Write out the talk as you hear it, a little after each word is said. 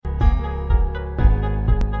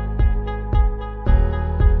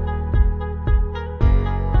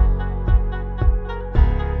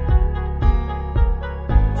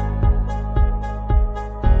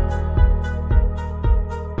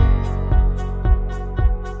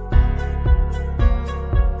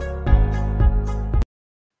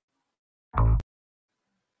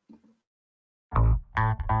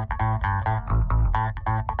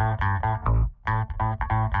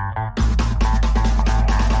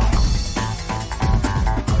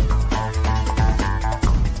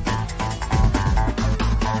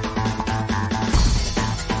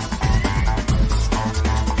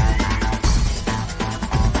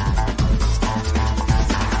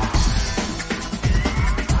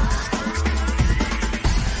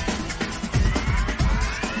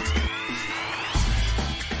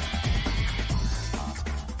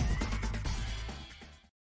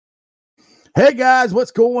Hey guys,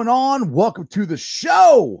 what's going on? Welcome to the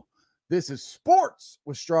show. This is Sports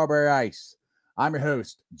with Strawberry Ice. I'm your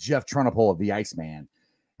host, Jeff Trunapole of the Iceman.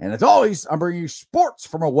 And as always, I'm bringing you sports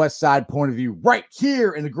from a West Side point of view right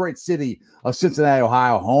here in the great city of Cincinnati,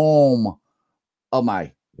 Ohio, home of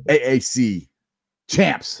my AAC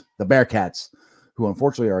champs, the Bearcats, who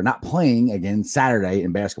unfortunately are not playing again Saturday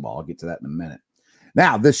in basketball. I'll get to that in a minute.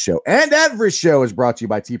 Now, this show and every show is brought to you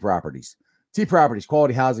by T Properties. T Properties,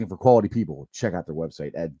 quality housing for quality people. Check out their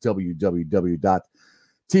website at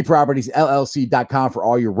www.tpropertiesllc.com for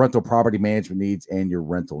all your rental property management needs and your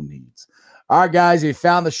rental needs. All right, guys, if you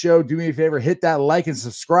found the show, do me a favor, hit that like and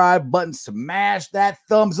subscribe button, smash that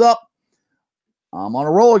thumbs up. I'm on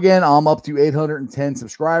a roll again. I'm up to 810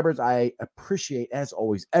 subscribers. I appreciate, as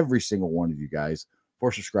always, every single one of you guys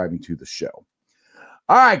for subscribing to the show.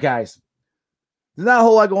 All right, guys. There's not a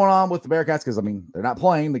whole lot going on with the Bearcats because, they're not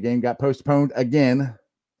playing. The game got postponed again.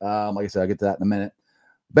 Like I said, I'll get to that in a minute.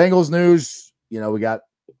 Bengals news, we got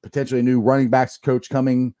potentially a new running backs coach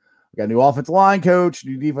coming. We got a new offensive line coach,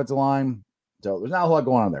 new defensive line. So there's not a whole lot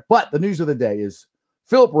going on there. But the news of the day is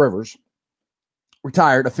Philip Rivers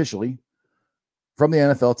retired officially from the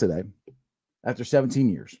NFL today after 17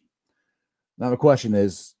 years. Now the question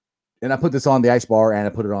is, and I put this on the Ice Bar and I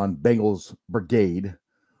put it on Bengals Brigade,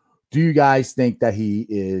 do you guys think that he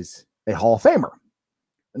is a Hall of Famer?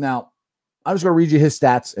 Now, I'm just going to read you his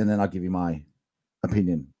stats, and then I'll give you my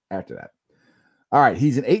opinion after that. All right,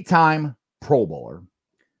 he's an 8-time Pro Bowler,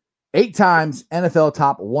 8 times NFL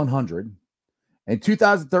Top 100. In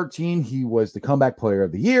 2013, he was the Comeback Player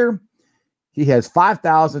of the Year. He has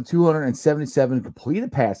 5,277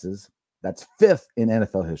 completed passes. That's 5th in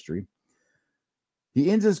NFL history.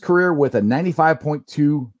 He ends his career with a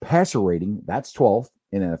 95.2 passer rating. That's 12th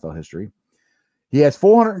in NFL history. He has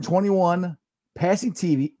 421 passing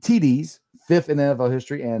TDs, 5th in NFL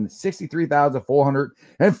history, and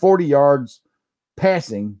 63,440 yards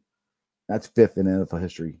passing. That's 5th in NFL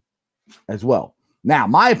history as well. Now,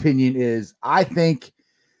 my opinion is I think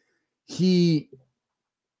he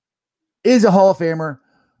is a Hall of Famer.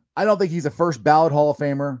 I don't think he's a first ballot Hall of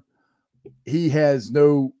Famer. He has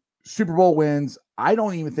no Super Bowl wins. I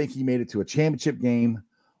don't even think he made it to a championship game.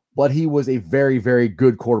 But he was a very, very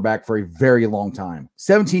good quarterback for a very long time.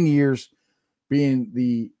 17 years being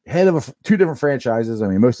the head of 2 different franchises.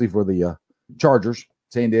 Mostly for the Chargers,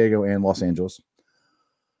 San Diego and Los Angeles.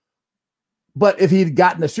 But if he'd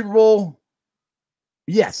gotten a Super Bowl,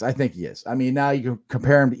 yes, I think he is. Now you can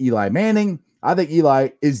compare him to Eli Manning. I think Eli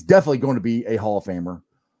is definitely going to be a Hall of Famer.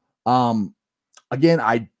 Again,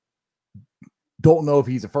 I don't know if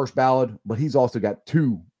he's a first ballot, but he's also got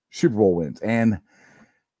 2 Super Bowl wins. And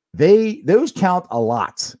those count a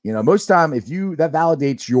lot. Most time that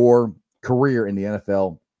validates your career in the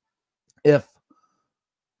NFL if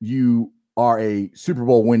you are a Super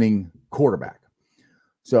Bowl winning quarterback.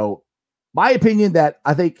 So my opinion that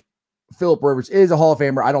I think Philip Rivers is a Hall of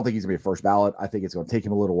Famer. I don't think he's gonna be a first ballot. I think it's going to take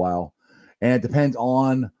him a little while. And it depends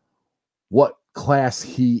on what class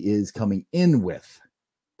he is coming in with,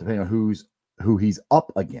 depending on who he's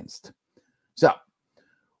up against. So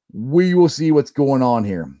we will see what's going on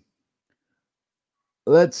here.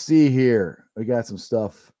 Let's see here. We got some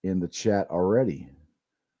stuff in the chat already.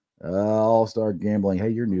 All-Star Gambling. Hey,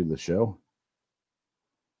 you're new to the show.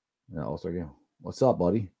 Yeah, All-Star Gambling. What's up,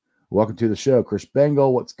 buddy? Welcome to the show. Chris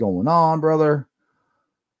Bengal, what's going on, brother?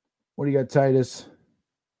 What do you got, Titus?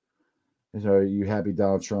 Are you happy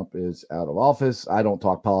Donald Trump is out of office? I don't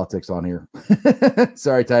talk politics on here.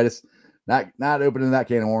 Sorry, Titus. Not opening that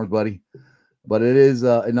can of worms, buddy. But it is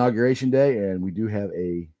Inauguration Day, and we do have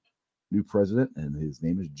a new president, and his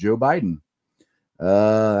name is Joe Biden.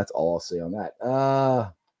 That's all I'll say on that.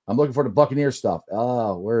 I'm looking for the Buccaneer stuff.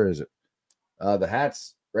 Where is it? The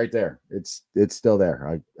hat's right there. It's still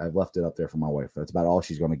there. I've left it up there for my wife. That's about all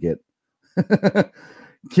she's going to get.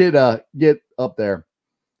 Get up there.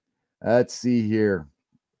 Let's see here.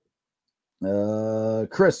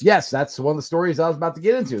 Chris, yes, that's one of the stories I was about to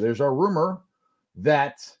get into. There's a rumor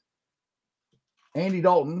that Andy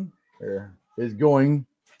Dalton is going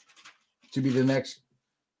to be the next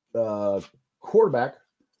quarterback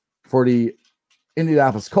for the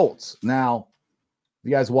Indianapolis Colts. Now, if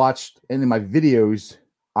you guys watched any of my videos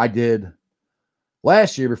I did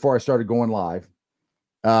last year before I started going live,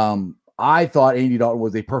 I thought Andy Dalton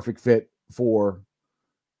was a perfect fit for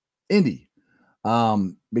Indy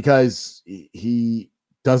because he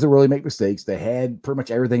doesn't really make mistakes. They had pretty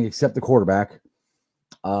much everything except the quarterback.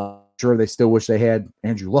 Sure, they still wish they had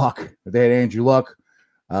Andrew Luck. If they had Andrew Luck,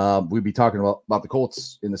 we'd be talking about the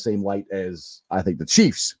Colts in the same light as I think the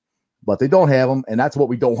Chiefs, but they don't have them, and that's what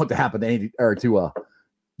we don't want to happen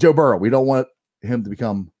to Joe Burrow. We don't want him to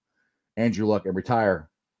become Andrew Luck and retire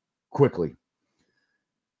quickly.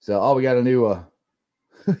 So, we got a new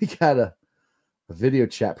we got a video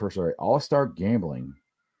chat person. Right? All-Star Gambling.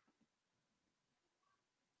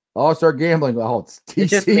 All-Star Gambling. Oh, it's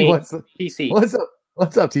TC. TC. What's up?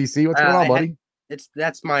 What's up, TC? What's going on, buddy?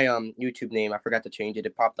 That's my YouTube name. I forgot to change it.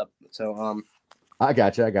 It popped up. So I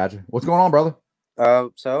got you. What's going on, brother?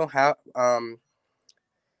 So how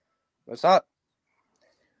what's up?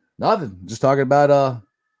 Nothing. Just talking about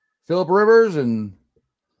Phillip Rivers, and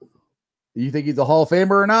you think he's a Hall of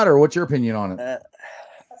Famer or not, or what's your opinion on it?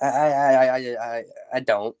 I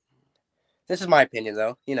don't. This is my opinion,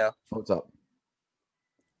 though. You know. What's up?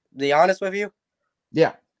 To be honest with you.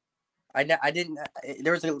 Yeah. I didn't.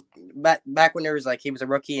 There was back when there was he was a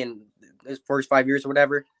rookie in his first 5 years or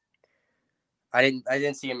whatever. I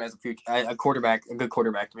didn't see him as a quarterback, a good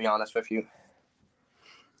quarterback. To be honest with you,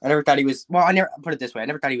 I never thought he was. Well, I never put it this way. I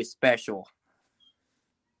never thought he was special.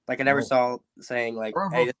 I never saw saying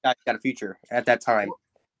 "Hey, this guy's got a future" at that time.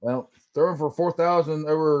 Well, throwing for 4,000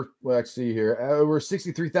 over. Well, let's see here, over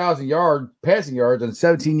 63,000 passing yards in a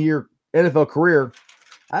 17-year NFL career.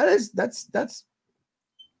 That's not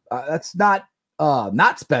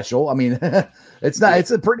special. I mean, it's not.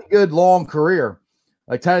 It's a pretty good long career.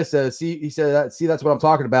 Like Titus says, that's what I'm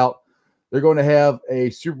talking about. They're going to have a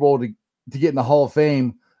Super Bowl to get in the Hall of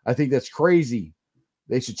Fame. I think that's crazy.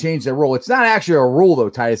 They should change that rule. It's not actually a rule, though,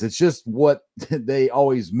 Titus. It's just what they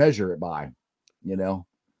always measure it by.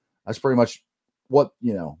 That's pretty much what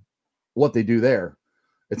they do there.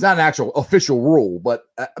 It's not an actual official rule, but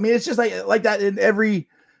I mean, it's just like that in every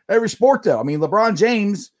sport, though. I mean, LeBron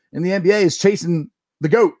James in the NBA is chasing the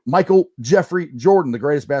GOAT, Michael Jeffrey Jordan, the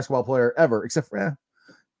greatest basketball player ever, except for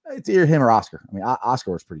it's either him or Oscar. I mean,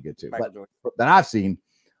 Oscar was pretty good too, but that I've seen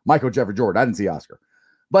Michael Jeffrey Jordan. I didn't see Oscar,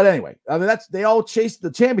 but anyway, I mean, they all chase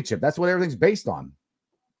the championship. That's what everything's based on.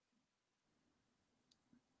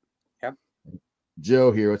 Yep.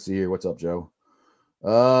 Joe here. Let's see here. What's up, Joe?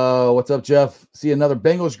 What's up, Jeff? See another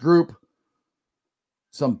Bengals group.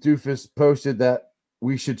 Some doofus posted that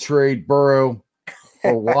we should trade Burrow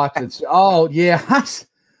for Watson. Oh yeah,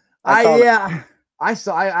 I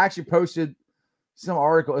actually posted some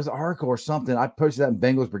article. It was an article or something. I posted that in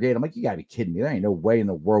Bengals Brigade. I'm like, you gotta be kidding me. There ain't no way in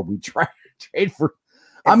the world we try to trade for.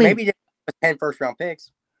 I mean, maybe 10 first-round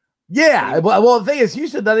picks. Yeah, well, the thing is,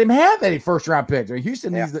 Houston doesn't even have any first-round picks. I mean,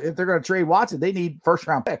 Houston needs if they're going to trade Watson, they need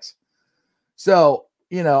first-round picks. So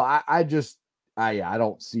I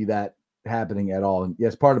don't see that happening at all. And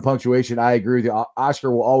yes, part of the punctuation, I agree with you.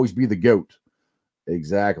 Oscar will always be the GOAT.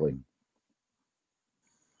 Exactly. Is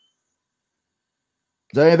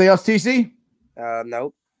there anything else, TC?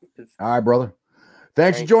 Nope. All right, brother.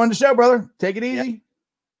 Thanks for joining the show, brother. Take it easy. Yep.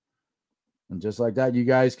 And just like that, you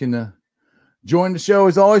guys can join the show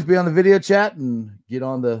as always. Be on the video chat and get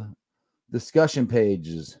on the discussion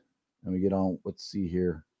pages. And we get on. Let's see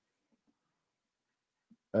here.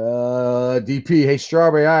 DP, hey,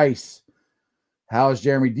 Strawberry Ice. How is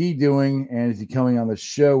Jeremy D doing? And is he coming on the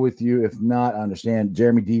show with you? If not, I understand.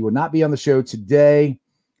 Jeremy D will not be on the show today.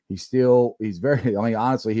 He's very, I mean,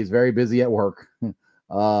 honestly, he's very busy at work.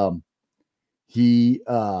 He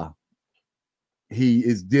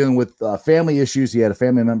is dealing with family issues. He had a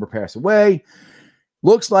family member pass away.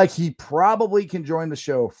 Looks like he probably can join the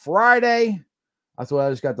show Friday. That's what I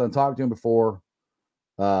just got done talking to him before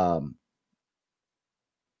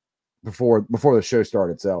the show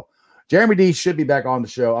started. So Jeremy D should be back on the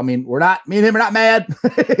show. I mean, me and him are not mad.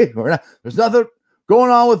 There's nothing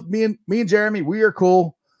going on with me and Jeremy. We are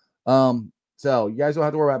cool. So you guys don't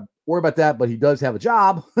have to worry about that, but he does have a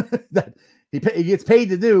job that he gets paid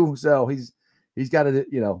to do. So he's got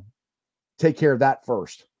to, take care of that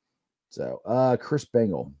first. So, Chris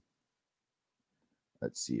Bengal.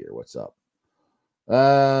 Let's see here. What's up?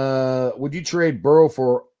 Would you trade Burrow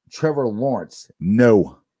for Trevor Lawrence?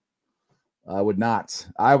 No, I would not.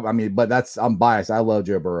 I mean, but I'm biased. I love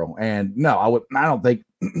Joe Burrow, and no, I don't think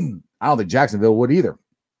Jacksonville would either.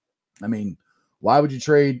 I mean, why would you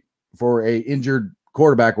trade for a injured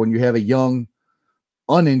quarterback when you have a young,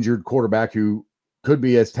 uninjured quarterback who could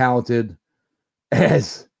be as talented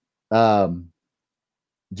as Joe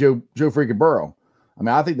freaking Burrow? I mean,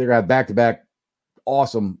 I think they're gonna have back-to-back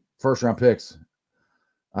awesome first-round picks.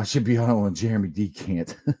 I should be on when Jeremy D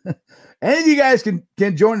can't. And you guys can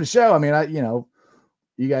join the show. I mean,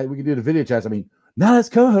 we can do the video chats. I mean, not as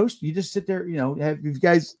co-host. You just sit there, if you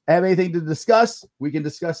guys have anything to discuss, we can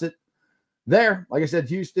discuss it there. Like I said,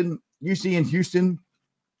 UC in Houston.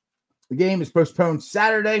 The game is postponed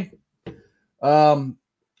Saturday. For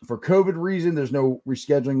COVID reason, there's no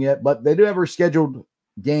rescheduling yet, but they do have a rescheduled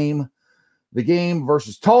game The game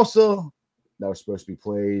versus Tulsa, that was supposed to be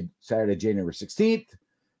played Saturday, January 16th,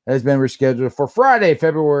 has been rescheduled for Friday,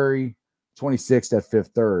 February 26th at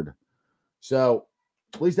Fifth Third. So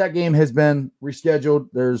at least that game has been rescheduled.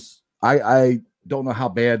 I don't know how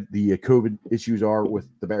bad the COVID issues are with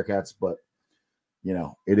the Bearcats, but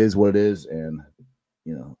it is what it is, and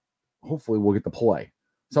hopefully we'll get to play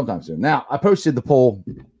sometime soon. Now, I posted the poll,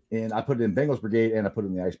 and I put it in Bengals Brigade, and I put it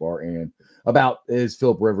in the Ice Bar, and about is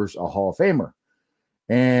Philip Rivers a Hall of Famer?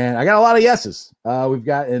 And I got a lot of yeses. We've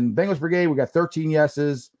got in Bengals Brigade, we got 13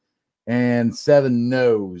 yeses and 7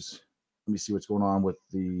 no's. Let me see what's going on with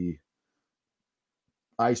the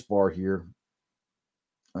Ice Bar here.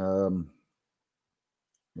 Find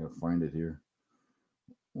it here.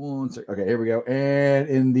 1 sec. Okay, here we go. And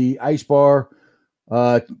in the Ice Bar,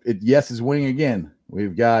 yes is winning again.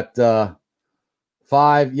 We've got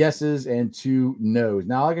 5 yeses and 2 no's.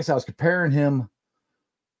 Now, like I said, I was comparing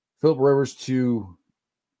Philip Rivers, to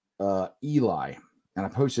Eli, and I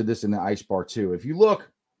posted this in the Ice Bar too. If you look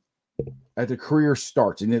at the career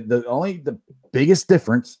starts, and the biggest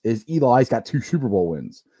difference is Eli's got 2 Super Bowl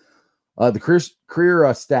wins. The career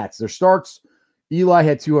stats, their starts, Eli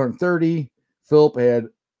had 230, Philip had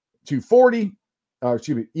 240.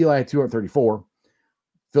 Eli had 234.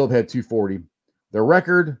 Philip had 240. Their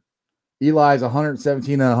record, Eli's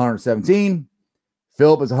 117 and 117.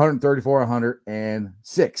 Philip is 134,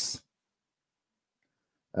 106.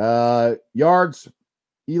 Yards,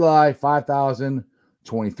 Eli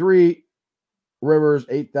 5,023. Rivers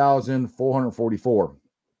 8,444.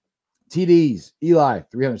 TDs, Eli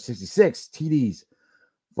 366. TDs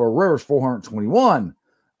for Rivers 421.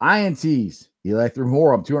 INTs, Eli threw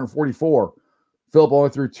more of 244. Philip only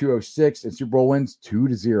threw 206, and Super Bowl wins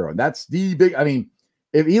 2-0. And that's the big. I mean,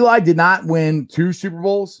 if Eli did not win 2 Super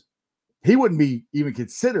Bowls, he wouldn't be even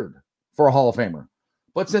considered for a Hall of Famer.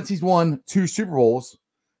 But since he's won 2 Super Bowls,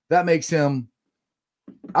 that makes him,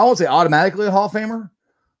 I won't say automatically a Hall of Famer,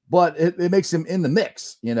 but it makes him in the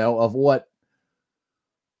mix, of what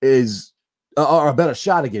is a better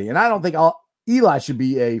shot at getting. And I don't think Eli should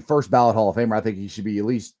be a first ballot Hall of Famer. I think he should be at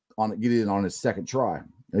least get in on his second try.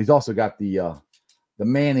 And he's also got the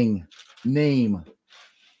Manning name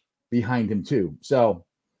behind him too. So,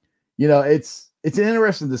 it's an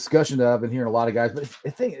interesting discussion that I've been hearing a lot of guys. But I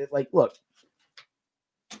think, look,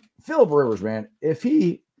 Philip Rivers, man, if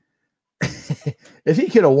he if he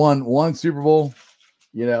could have won 1 Super Bowl,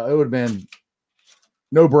 it would have been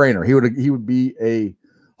no brainer. He would be a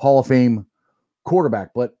Hall of Fame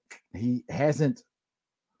quarterback, but he hasn't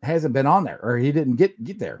been on there, or he didn't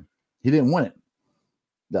get there. He didn't win it.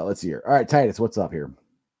 Now, let's see here. All right, Titus, what's up here?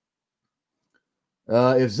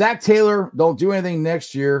 If Zach Taylor don't do anything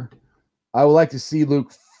next year, I would like to see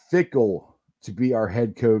Luke Fickell to be our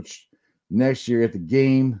head coach next year at the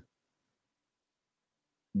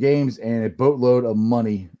games and a boatload of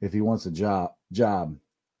money if he wants a job.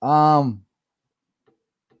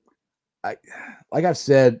 Like I've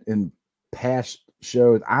said in past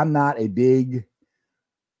shows, I'm not a big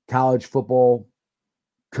college football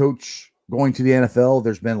coach going to the NFL.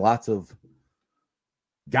 There's been lots of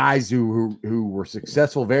guys who were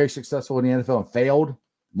successful, very successful in the NFL and failed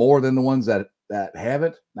more than the ones that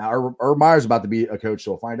haven't. Now, Urban Meyer's about to be a coach,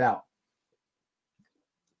 so we'll find out.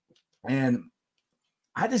 And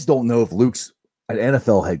I just don't know if Luke's an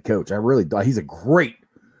NFL head coach. I really don't. He's a great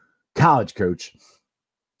college coach.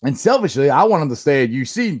 And selfishly, I want him to stay at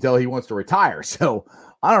UC until he wants to retire. So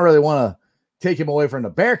I don't really want to take him away from the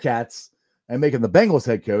Bearcats and make him the Bengals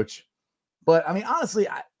head coach. But, I mean, honestly,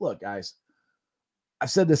 look, guys, I've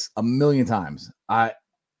said this a million times. I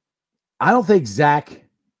don't think Zach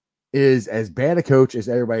is as bad a coach as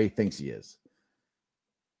everybody thinks he is.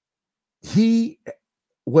 He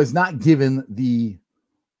was not given the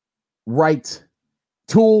right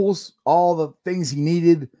tools, all the things he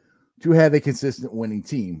needed to have a consistent winning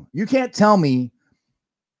team. You can't tell me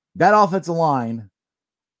that offensive line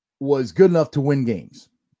was good enough to win games.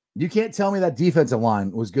 You can't tell me that defensive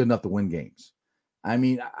line was good enough to win games. I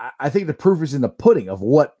mean, I think the proof is in the pudding of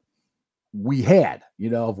what we had,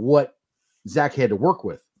 of what Zach had to work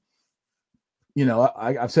with.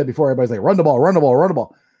 I've said before, everybody's like, run the ball, run the ball, run the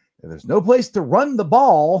ball. If there's no place to run the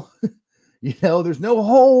ball, there's no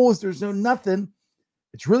holes, there's no nothing.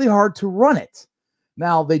 It's really hard to run it.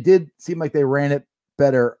 Now, they did seem like they ran it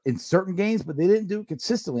better in certain games, but they didn't do it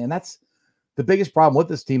consistently. And that's the biggest problem with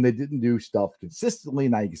this team. They didn't do stuff consistently.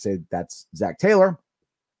 Now you can say that's Zach Taylor,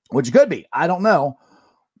 which could be. I don't know.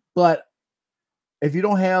 But if you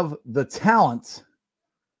don't have the talent,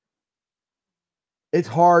 it's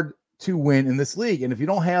hard to win in this league. And if you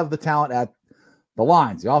don't have the talent at the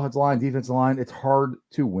lines, the offensive line, defensive line, it's hard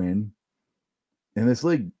to win in this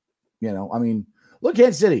league. You know, I mean, look,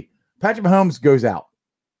 Kansas City. Patrick Mahomes goes out.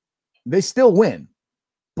 They still win,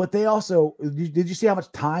 but they also did you see how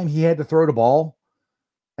much time he had to throw the ball?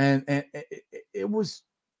 And it was,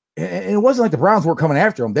 and it wasn't like the Browns weren't coming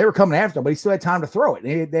after him. They were coming after him, but he still had time to throw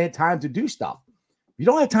it. They had time to do stuff. If you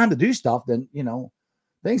don't have time to do stuff, then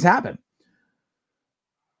things happen.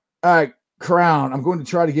 All right, Crown. I'm going to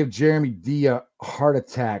try to give Jeremy D a heart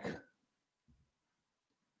attack.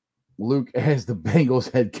 Luke as the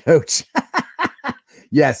Bengals head coach.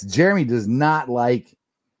 Yes, Jeremy does not like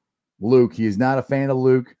Luke. He is not a fan of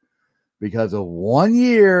Luke because of 1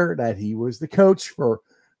 year that he was the coach for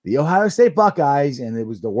the Ohio State Buckeyes, and it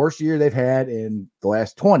was the worst year they've had in the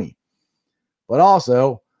last 20. But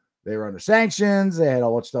also, they were under sanctions. They had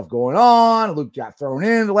all that stuff going on. Luke got thrown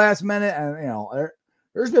in the last minute, and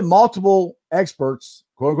there's been multiple experts,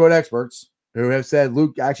 quote unquote experts, who have said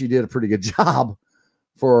Luke actually did a pretty good job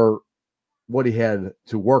for what he had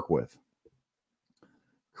to work with.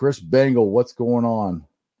 Chris Bengal, what's going on?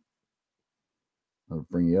 I'll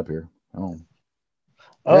bring you up here.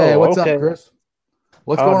 Hey, what's up, Chris?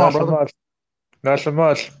 What's going on, brother? Not so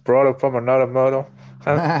much. Brought up from another mother.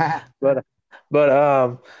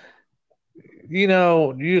 but you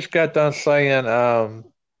just got done saying the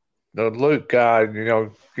Luke guy,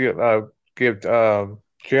 give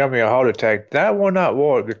Jeremy a heart attack. That will not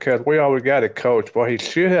work because we already got a coach. What he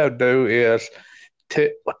should have do is tell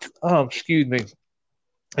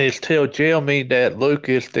Jeremy that Luke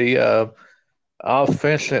is the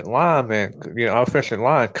offensive line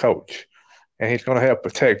coach, and he's going to help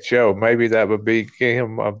protect Joe. Maybe that would give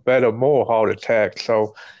him a better, more heart attack.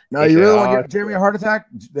 So, no, you really want to give Jeremy a heart attack?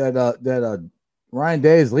 That Ryan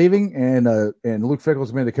Day is leaving, and Luke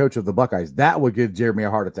Fickell's been the coach of the Buckeyes. That would give Jeremy a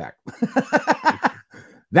heart attack.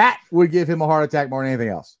 That would give him a heart attack more than anything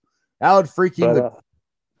else. That would freak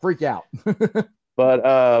out.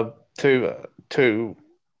 But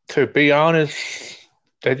to be honest,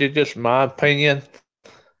 that is just my opinion.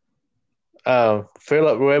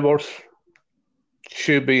 Philip Rivers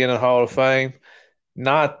should be in the Hall of Fame.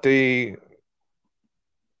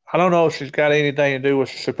 I don't know if she's got anything to do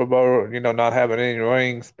with the Super Bowl, not having any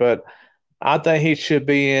rings, but I think he should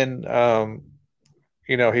be in,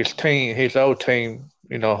 his old team,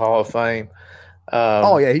 Hall of Fame. He's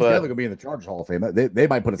definitely going to be in the Chargers Hall of Fame. They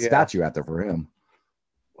might put a statue out there for him.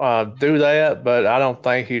 Do that, but I don't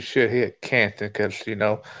think he should hit Canton because,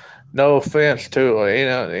 no offense to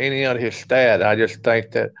any of his stat. I just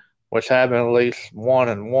think that was having at least 1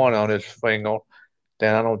 and 1 on his finger,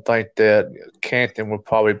 then I don't think that Canton would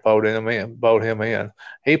probably vote him in.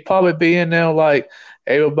 He'd probably be in there like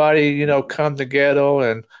everybody, come together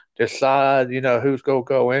and decide, who's gonna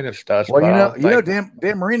go in and stuff. Well, Dan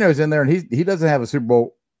Marino's in there, and he doesn't have a Super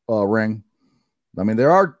Bowl ring. I mean,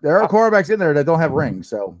 there are quarterbacks in there that don't have rings,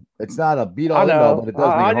 so it's not a beat all, but it does.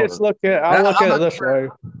 I look at it this way.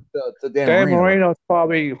 Dan Marino's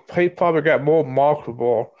probably got more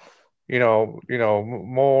marketable,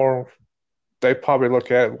 more. They probably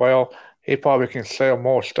look at it, he probably can sell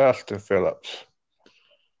more stuff than Phillips.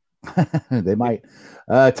 They might.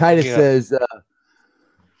 Titus says,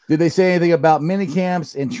 did they say anything about mini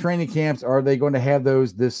camps and training camps? Are they going to have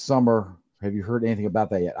those this summer? Have you heard anything about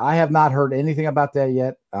that yet? I have not heard anything about that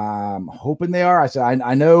yet. I'm hoping they are. I said,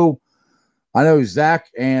 I know Zach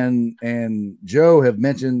and Joe have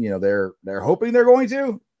mentioned, they're hoping they're going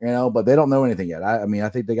to, but they don't know anything yet. I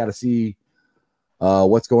think they got to see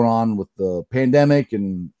what's going on with the pandemic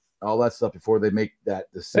and all that stuff before they make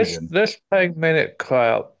that decision. This 10-minute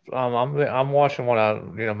crowd. I'm watching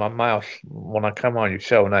my mouse when I come on your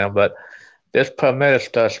show now, but this per minute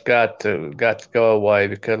stuff's got to go away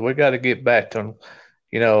because we got to get back to,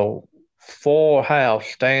 full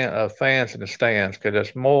house fans in the stands because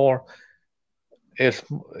it's more. It's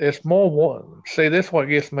more. See, this is what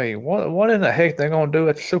gets me. What in the heck they're gonna do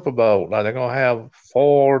at the Super Bowl? Like they're gonna have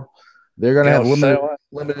Ford. They're gonna have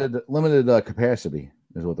limited capacity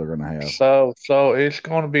is what they're gonna have. So it's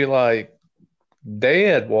gonna be like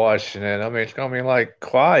dead watching it. I mean, it's gonna be like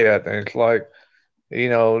quiet, and it's like.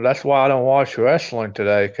 That's why I don't watch wrestling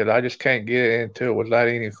today because I just can't get into it without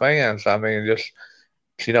any fans. I mean, just,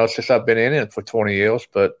 since I've been in it for 20 years,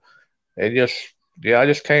 but I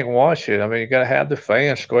just can't watch it. I mean, you got to have the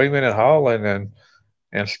fans screaming and hollering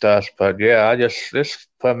and stuff. But, this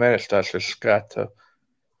per minute stuff just got to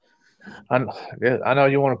 – I know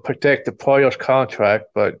you want to protect the player's contract,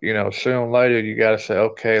 but, sooner or later you got to say,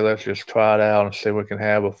 okay, let's just try it out and see if we can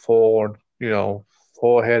have a full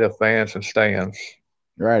head of fans and stands.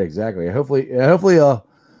 Right, exactly. Hopefully,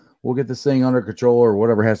 we'll get this thing under control or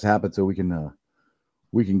whatever has to happen so we can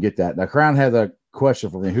get that. Now, Crown has a question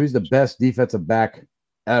for me. Who's the best defensive back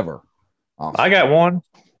ever? Awesome. I got one.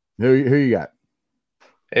 Who you got?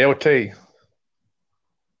 LT.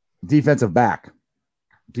 Defensive back.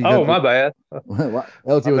 Oh, my bad. LT My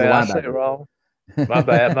was bad. a I said it linebacker. wrong. My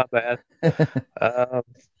bad. My bad.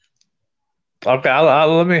 Okay,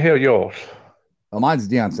 let me hear yours. Well, mine's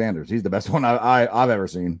Deion Sanders. He's the best one I've ever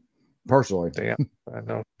seen, personally. Yeah, I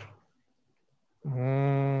know.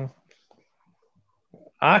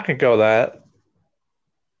 I can go that.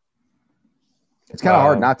 It's kind of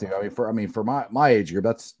hard not to. I mean, for my age group,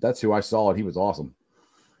 that's who I saw, and he was awesome.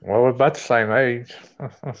 Well, we're about the same age.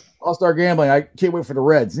 All-Star Gambling. I can't wait for the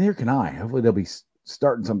Reds. Neither can I. Hopefully, they'll be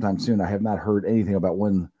starting sometime soon. I have not heard anything about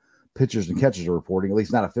when pitchers and catchers are reporting, at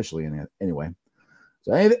least not officially anyway.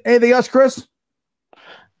 So, anything else, Chris?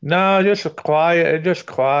 No, just quiet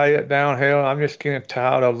downhill. I'm just getting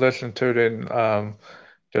tired of listening to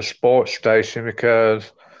the sports station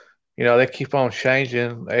because they keep on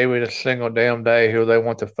changing every single damn day who they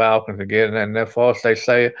want the Falcons to get, and then first they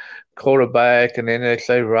say quarterback, and then they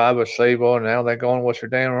say wide receiver, and now they're going, "What's your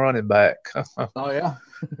damn running back?" Oh yeah.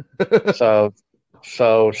 So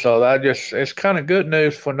that it's kind of good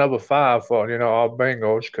news for number 5 for our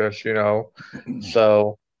Bengals because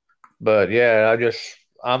but yeah,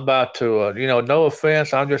 I'm about to no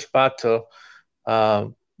offense, I'm just about to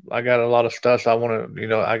I got a lot of stuff I want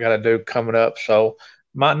to I got to do coming up, so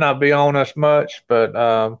might not be on as much, but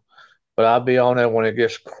I'll be on it when it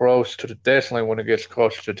gets close to definitely when it gets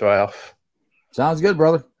close to draft. Sounds good,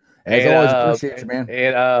 brother. As always, appreciate you, man.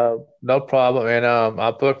 And no problem. And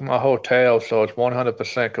I booked my hotel, so it's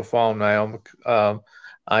 100% confirmed now.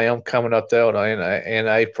 I am coming up there in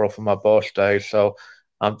April for my birthday, so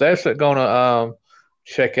I'm definitely gonna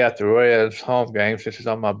check out the Reds home games. This is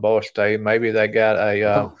on my birthday. Maybe they got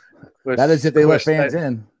a. That is if they let fans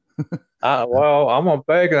in. Well, I'm gonna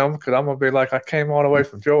beg them because I'm gonna be like, I came all the way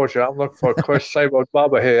from Georgia. I'm looking for a Chris Sabo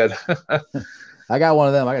bobblehead. I got one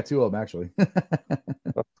of them. I got 2 of them actually.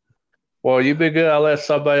 Well, you be good. I'll let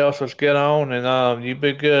somebody else get on, and you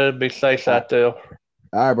be good. Be safe out there. All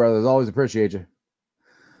right, brothers. Always appreciate you.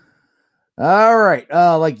 All right.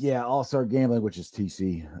 All-Star Gambling, which is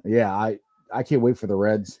TC. Yeah, I can't wait for the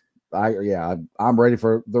Reds. I'm ready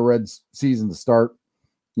for the Reds season to start.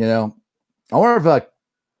 I wonder if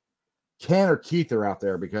Ken or Keith are out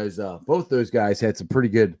there because both those guys had some pretty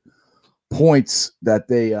good points that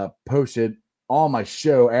they posted on my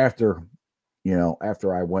show after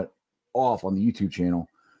I went off on the YouTube channel.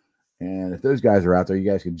 And if those guys are out there,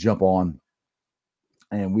 you guys can jump on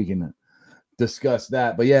and we can discuss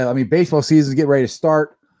that. But yeah, I mean, baseball season's getting ready to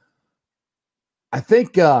start. I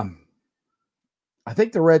think the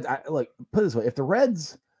Reds, put it this way, if the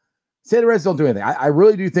Reds don't do anything, I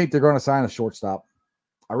really do think they're going to sign a shortstop.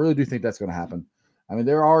 I really do think that's going to happen. I mean,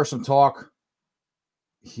 there are some talk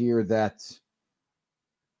here that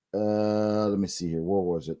let me see here. Where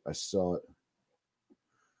was it? I saw it.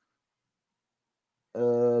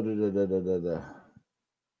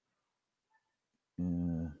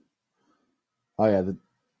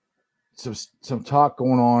 Some talk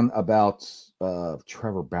going on about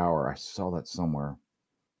Trevor Bauer. I saw that somewhere.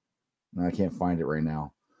 And I can't find it right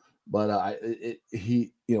now. But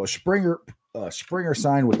Springer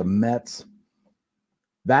signed with the Mets.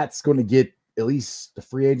 That's going to get at least the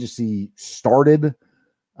free agency started.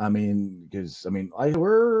 I mean, because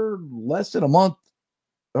we're less than a month,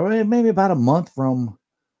 or maybe about a month from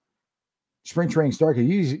spring training start. Because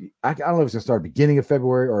usually, I don't know if it's going to start beginning of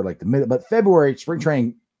February or like the middle, but February spring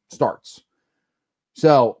training starts.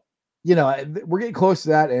 So, we're getting close to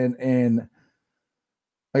that, and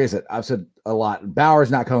like I said, I've said a lot. Bauer's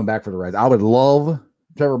not coming back for the Reds. I would love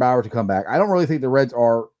Trevor Bauer to come back. I don't really think the Reds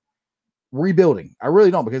are rebuilding. I really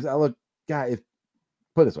don't, because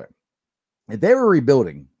put it this way, if they were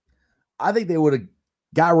rebuilding, I think they would have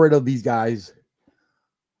got rid of these guys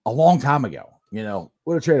a long time ago.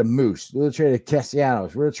 Would have traded Moose, would have traded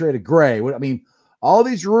Castellanos, would have traded Gray. All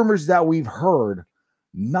these rumors that we've heard,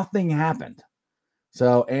 nothing happened.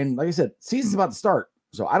 So, and like I said, season's about to start.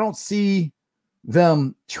 So I don't see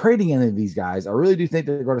them trading any of these guys. I really do think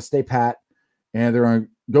they're going to stay pat and they're going to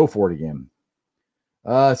go for it again.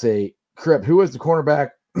 Let's say, Crip, who was the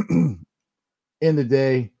cornerback in the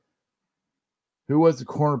day? Who was the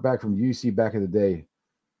cornerback from UC back in the day?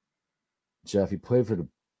 Jeff, he played for the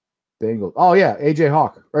Bengals. Oh, yeah, AJ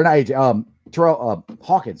Hawk. Or not AJ, Terrell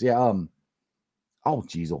Hawkins. Yeah. Oh,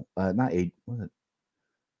 Jeezel. Not AJ.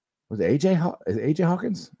 Was it AJ? Is it AJ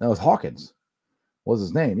Hawkins? No, it was Hawkins. What was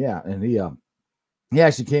his name? Yeah. And he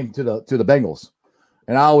actually came to the Bengals.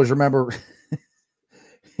 And I always remember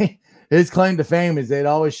his claim to fame is they'd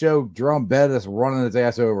always show Jerome Bettis running his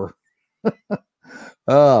ass over.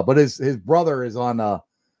 But his brother is on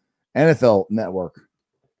NFL Network.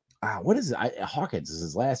 What is it? Hawkins is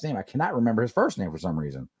his last name. I cannot remember his first name for some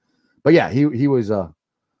reason. But yeah, he was on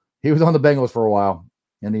the Bengals for a while,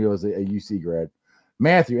 and he was a UC grad.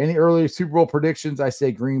 Matthew, any early Super Bowl predictions? I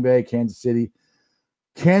say Green Bay, Kansas City.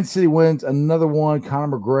 Kansas City wins another one.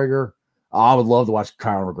 Conor McGregor. Oh, I would love to watch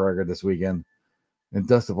Conor McGregor this weekend. And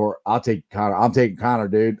Dustin Ford, I'll take Conor. I'm taking Conor,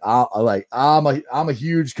 dude. I'm a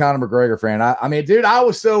huge Conor McGregor fan. I mean, dude, I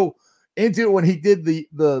was so into it when he did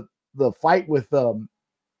the fight with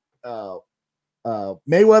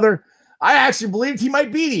Mayweather. I actually believed he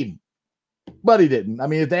might beat him, but he didn't. I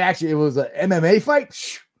mean, if it was an MMA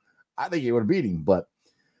fight, I think he would have beat him. But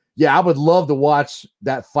yeah, I would love to watch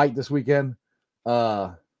that fight this weekend.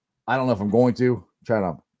 I don't know if I'm going to.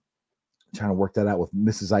 Trying to work that out with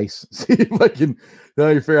Mrs. Ice. See if I can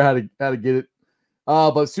figure out how to get it.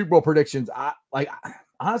 But Super Bowl predictions,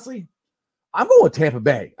 honestly, I'm going with Tampa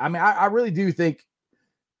Bay. I mean, I really do think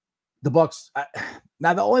the Bucs.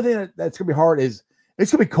 Now, the only thing that's going to be hard is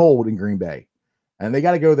it's going to be cold in Green Bay, and they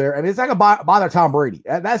got to go there. And it's not going to bother Tom Brady.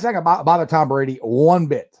 That's not going to bother Tom Brady one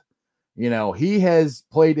bit. He has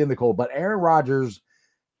played in the cold, but Aaron Rodgers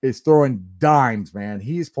is throwing dimes, man.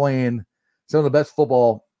 He's playing some of the best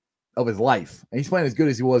football of his life, and he's playing as good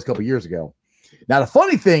as he was a couple years ago. Now, the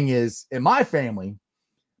funny thing is, in my family,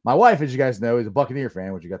 my wife, as you guys know, is a Buccaneer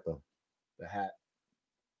fan, which you got the hat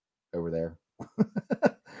over there.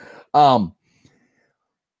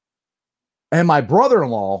 And my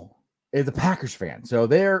brother-in-law is a Packers fan, so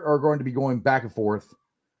they are going to be going back and forth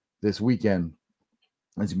this weekend.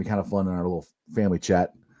 It's gonna be kind of fun in our little family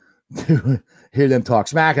chat to hear them talk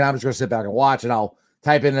smack, and I'm just gonna sit back and watch, and I'll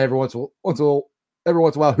type in every once in a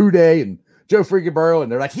while, Houday and Joe freaking Burrow,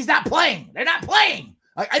 and they're like, he's not playing. They're not playing.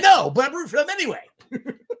 I know, but I'm rooting for them anyway.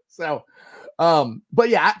 So, but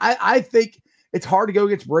yeah, I think it's hard to go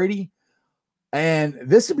against Brady, and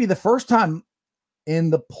this would be the first time in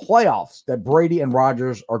the playoffs that Brady and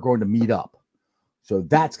Rodgers are going to meet up. So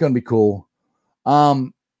that's going to be cool.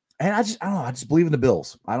 And I don't know. I just believe in the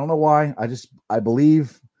Bills. I don't know why. I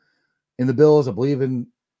believe in the Bills. I believe in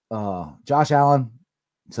Josh Allen.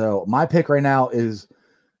 So my pick right now is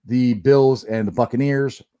the Bills and the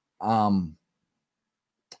Buccaneers. I'm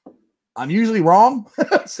usually wrong,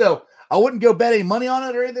 so I wouldn't go bet any money on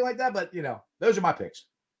it or anything like that. But those are my picks,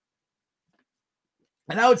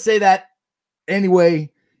 and I would say that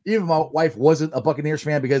anyway. Even if my wife wasn't a Buccaneers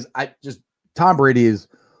fan, because Tom Brady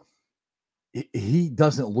he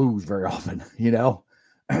doesn't lose very often. He's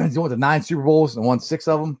went to 9 Super Bowls and won 6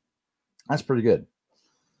 of them. That's pretty good.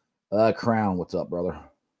 Crown, what's up, brother?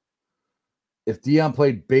 If Deion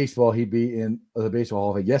played baseball, he'd be in the Baseball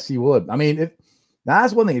Hall of Fame. Yes, he would. I mean, now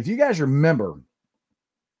that's one thing. If you guys remember,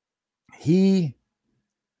 I think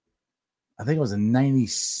it was in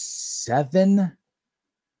 97.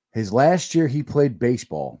 His last year, he played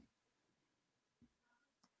baseball.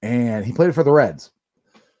 And he played it for the Reds.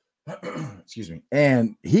 Excuse me.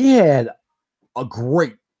 And he had a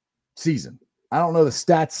great season. I don't know the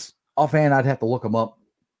stats offhand. I'd have to look them up.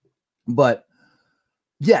 But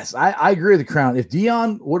yes, I agree with the Crown. If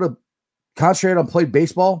Deion would have concentrated on playing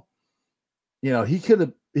baseball, he could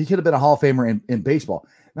have been a Hall of Famer in baseball.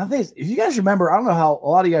 Now, the thing is, if you guys remember, I don't know how a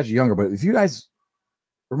lot of you guys are younger, but if you guys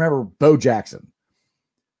remember Bo Jackson,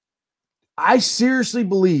 I seriously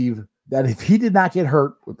believe that if he did not get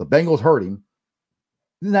hurt, with the Bengals hurting,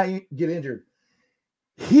 did not get injured,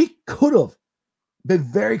 he could have been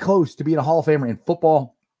very close to being a Hall of Famer in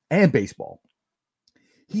football and baseball.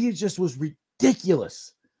 He just was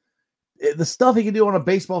ridiculous. The stuff he could do on a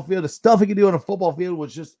baseball field, the stuff he could do on a football field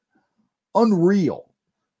was just unreal.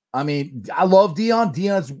 I mean, I love Deion.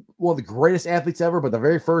 Deion's one of the greatest athletes ever, but the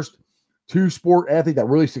very first 2-sport athlete that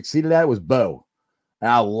really succeeded at it was Bo.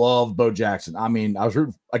 And I love Bo Jackson. I mean, I was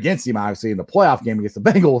rooting against him, obviously, in the playoff game against the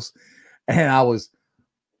Bengals, and I was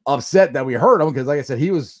upset that we hurt him because, like I said,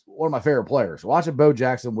 he was one of my favorite players. Watching Bo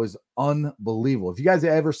Jackson was unbelievable. If you guys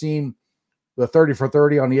have ever seen the 30 for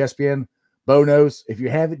 30 on ESPN, Bo knows. If you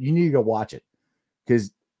haven't, you need to go watch it,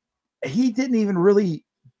 because he didn't even really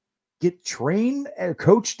get trained or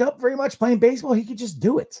coached up very much playing baseball. He could just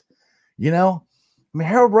do it. I mean,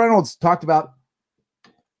 Harold Reynolds talked about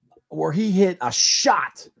where he hit a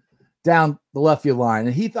shot down the left field line,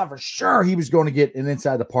 and he thought for sure he was going to get an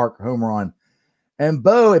inside the park home run. And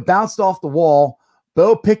Bo, it bounced off the wall.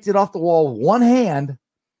 Bo picked it off the wall with one hand,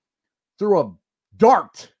 threw a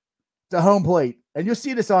dart to home plate. And you'll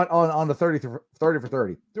see this on the 30 for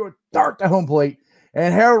 30. Threw a dart to home plate.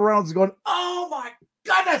 And Harold Reynolds is going, oh my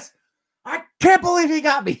goodness, I can't believe he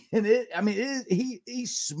got me. And he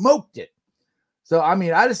smoked it. So, I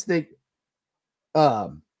mean, I just think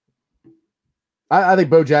I think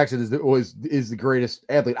Bo Jackson is the greatest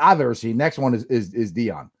athlete I've ever seen. Next one is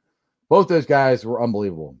Deion. Both those guys were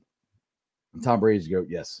unbelievable. Tom Brady's GOAT,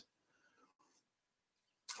 yes.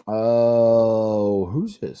 Oh,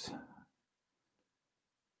 who's this?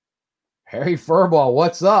 Harry Furball,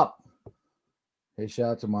 what's up? Hey,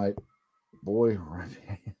 shout out to my boy.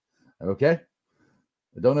 Okay.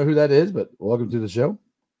 I don't know who that is, but welcome to the show.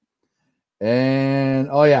 And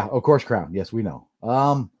oh yeah, of course, Crown. Yes, we know.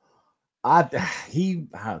 Deion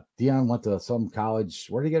went to some college.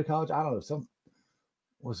 Where did he go to college? I don't know.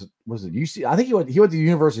 Was it UC? I think he went to the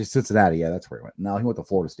University of Cincinnati. Yeah, that's where he went. No, he went to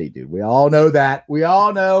Florida State, dude. We all know that. We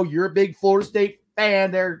all know you're a big Florida State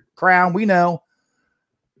fan there, Crown. We know.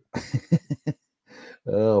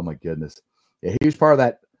 Oh my goodness. Yeah, he was part of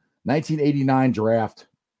that 1989 draft.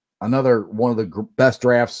 Another one of the best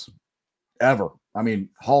drafts ever. I mean,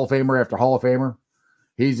 Hall of Famer after Hall of Famer.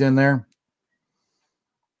 He's in there.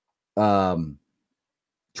 Troy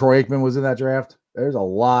Aikman was in that draft. There's a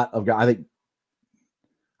lot of guys.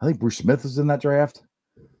 I think Bruce Smith was in that draft.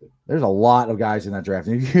 There's a lot of guys in that draft.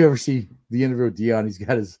 And if you ever see the interview with Deion, he's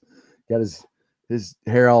got his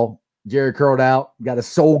hair all Jerry curled out, got his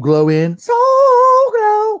soul glow in. Soul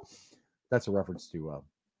glow. That's a reference to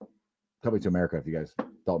Coming to America, if you guys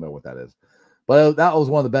don't know what that is. But that was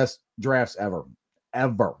one of the best drafts ever.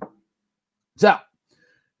 So,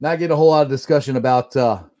 not getting a whole lot of discussion about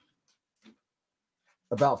Phillip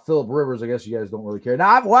Rivers. I guess you guys don't really care. Now,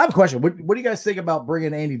 I have a question. What do you guys think about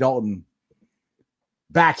bringing Andy Dalton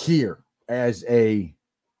back here as a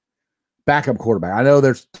backup quarterback? I know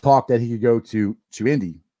there's talk that he could go to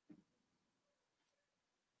Indy.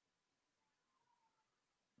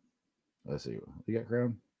 Let's see. You got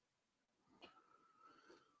Crown?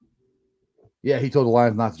 Yeah, he told the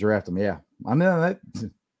Lions not to draft him. Yeah, I mean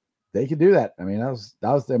they could do that. I mean that was.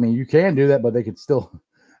 I mean you can do that, but they could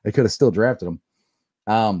have still drafted him.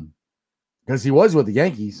 Because he was with the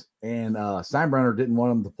Yankees, and Steinbrenner didn't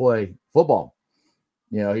want him to play football.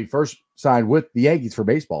 You know, he first signed with the Yankees for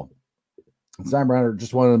baseball. And Steinbrenner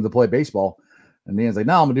just wanted him to play baseball, and Ian's like,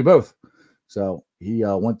 "No, I'm gonna do both." So he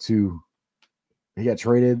he got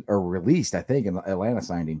traded or released, I think, and Atlanta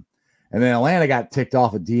signed him, and then Atlanta got ticked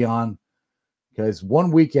off at Deion because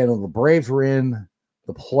one weekend when the Braves were in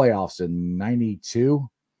the playoffs in '92,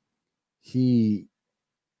 he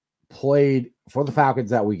played for the Falcons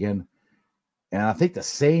that weekend, and I think the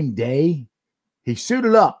same day he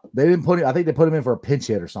suited up. They didn't put him. I think they put him in for a pinch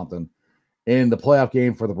hit or something in the playoff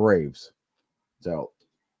game for the Braves. So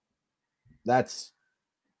that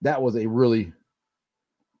was a really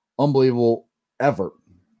unbelievable effort.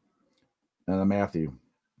 And Matthew,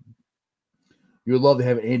 you would love to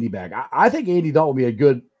have Andy back. I think Andy Dalton would be a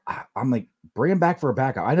good. I'm like, bring him back for a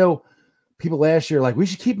backup. I know people last year like we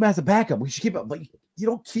should keep him as a backup. We should keep him, but you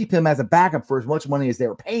don't keep him as a backup for as much money as they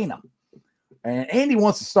were paying him. And Andy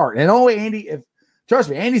wants to start. And only Andy, trust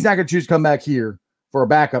me, Andy's not going to choose to come back here for a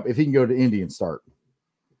backup if he can go to Indy and start.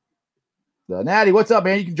 Natty, what's up,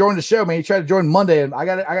 man? You can join the show, man. You tried to join Monday, and I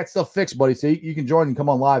got stuff fixed, buddy. So you can join and come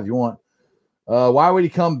on live if you want. Why would he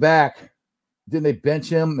come back? Didn't they bench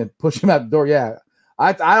him and push him out the door? Yeah,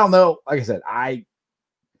 I don't know. Like I said, I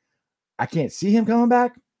can't see him coming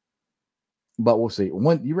back, but we'll see.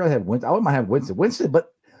 When you rather have Winston, I wouldn't have Winston, but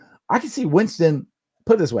I can see Winston.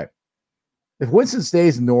 Put it this way: if Winston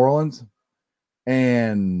stays in New Orleans,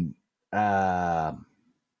 and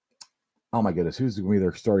oh my goodness, who's going to be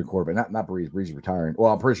their starting quarterback? Not Breeze. Breeze is retiring.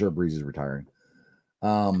 Well, I'm pretty sure Breeze is retiring.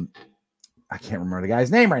 I can't remember the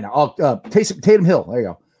guy's name right now. Oh, Tatum Hill. There you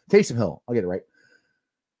go. Taysom Hill. I'll get it right.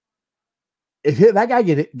 If that guy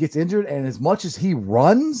gets injured, and as much as he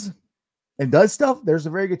runs and does stuff, there's a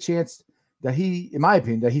very good chance that in my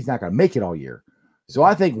opinion, that he's not going to make it all year. So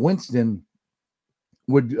I think Winston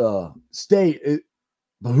would stay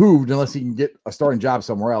behooved, unless he can get a starting job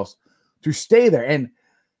somewhere else, to stay there. And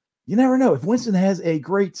you never know. If Winston has a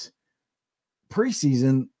great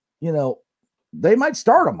preseason, they might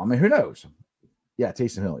start him. I mean, who knows? Yeah,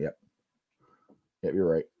 Taysom Hill. Yep, you're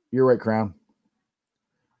right. You're right, Crown.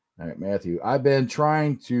 All right, Matthew. I've been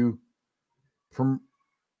trying to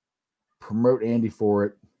promote Andy for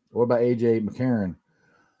it. What about AJ McCarron?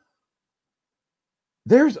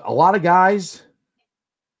 There's a lot of guys,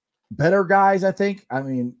 better guys, I think. I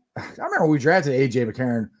mean, I remember we drafted AJ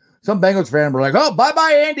McCarron. Some Bengals fan were like, "Oh,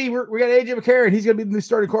 bye, Andy. We got AJ McCarron. He's going to be the new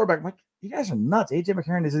starting quarterback." I'm like, you guys are nuts. AJ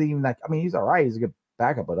McCarron isn't even that. I mean, he's all right. He's a good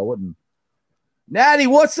backup, but I wouldn't. Natty,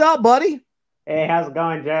 what's up, buddy? Hey, how's it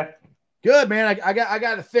going, Jeff? Good, man. I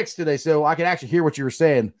got it fixed today, so I can actually hear what you were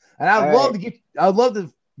saying. And I'd love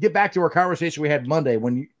to get back to our conversation we had Monday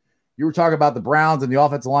when you were talking about the Browns and the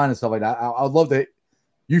offensive line and stuff like that. I'd love to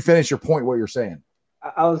you finish your point. What you're saying.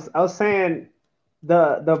 I was saying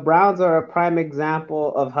the Browns are a prime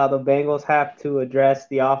example of how the Bengals have to address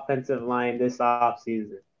the offensive line this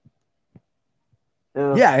offseason.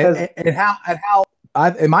 Yeah, and how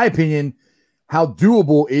in my opinion, how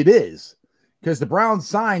doable it is, because the Browns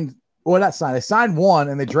signed. Well, not signed. They signed one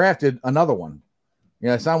and they drafted another one. You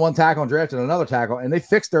know, they signed one tackle and drafted another tackle, and they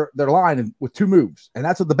fixed their line with 2 moves, and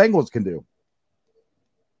that's what the Bengals can do.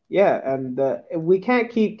 Yeah, and we can't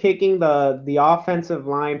keep kicking the offensive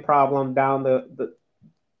line problem down the.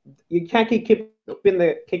 You can't keep kicking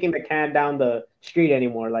the can down the street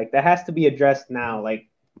anymore. Like, that has to be addressed now. Like,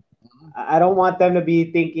 I don't want them to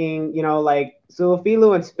be thinking, you know, like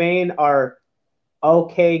Suafilu and Spain are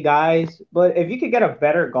okay guys, but if you could get a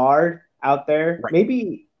better guard out there, right.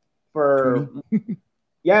 Maybe for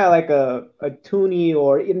yeah, like a Tooney,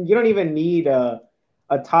 or you don't even need a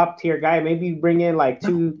top tier guy. Maybe bring in like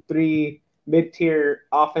 2-3 mid tier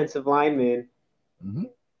offensive linemen,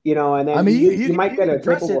 you know, and then I mean, you might get a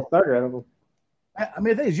capable starter out of them. I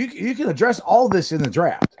mean, the thing is, you can address all this in the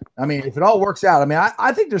draft. I mean, if it all works out, I mean,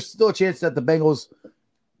 I think there's still a chance that the Bengals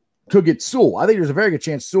could get Sewell. I think there's a very good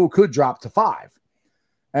chance Sewell could drop to 5.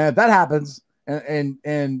 And if that happens, and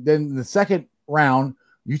then in the second round,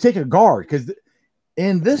 you take a guard, because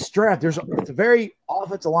in this draft, it's a very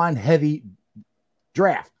offensive line heavy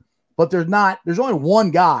draft, but there's only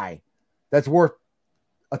one guy that's worth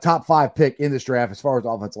a top 5 pick in this draft as far as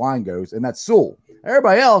offensive line goes, and that's Sewell.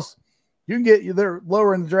 Everybody else, you can get they're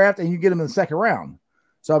lower in the draft, and you get them in the second round.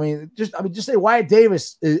 So I mean, just say Wyatt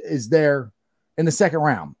Davis is there in the second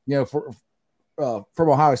round, you know, from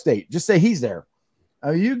Ohio State. Just say he's there.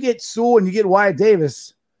 I mean, you get Sewell and you get Wyatt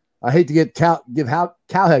Davis. I hate to give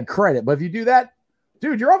Cowhead credit, but if you do that,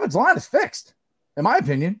 dude, your offensive line is fixed, in my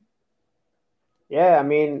opinion. Yeah, I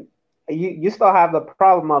mean, you still have the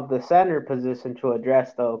problem of the center position to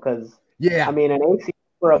address, though, because I mean, an AC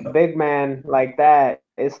for a big man like that,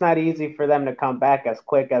 it's not easy for them to come back as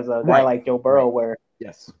quick as a guy like Joe Burrow, where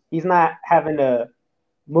he's not having to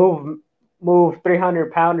move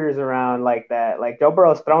 300-pounders around like that. Like, Joe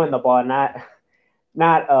Burrow's throwing the ball, not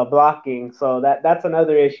blocking. So that's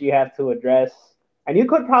another issue you have to address. And you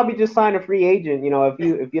could probably just sign a free agent. You know,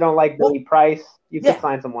 if you don't like Billy Price, you could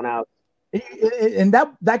sign someone else. And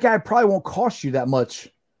that guy probably won't cost you that much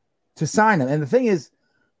to sign him. And the thing is,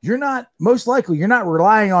 you're not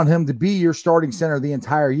relying on him to be your starting center the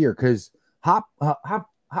entire year, because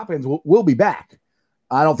Hopkins will be back.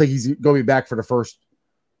 I don't think he's going to be back for the first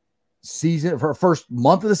season, for the first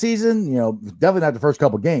month of the season. You know, definitely not the first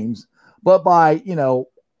couple games. But by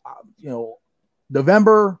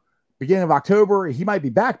November, beginning of October, he might be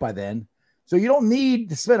back by then. So you don't need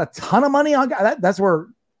to spend a ton of money on guy. That's where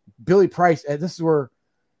Billy Price. This is where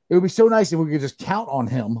it would be so nice if we could just count on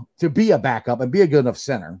him to be a backup and be a good enough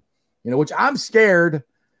center. You know, which I'm scared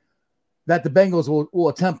that the Bengals will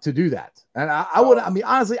attempt to do that. And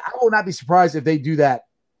honestly, I will not be surprised if they do that.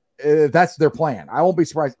 If that's their plan, I won't be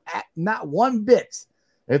surprised not one bit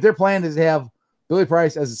if their plan is to have Billy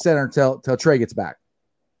Price as a center until Trey gets back.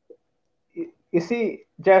 You see,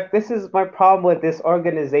 Jeff, this is my problem with this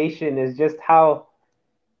organization, is just how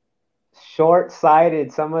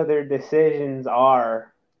short-sighted some of their decisions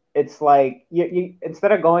are. It's like you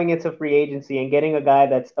instead of going into free agency and getting a guy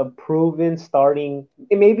that's a proven starting,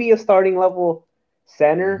 it may be a starting level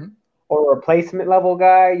center or a replacement level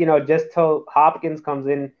guy, you know, just till Hopkins comes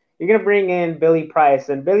in, you're going to bring in Billy Price.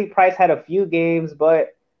 And Billy Price had a few games,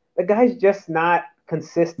 but the guy's just not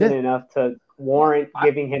consistent enough to warrant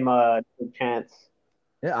giving him a chance.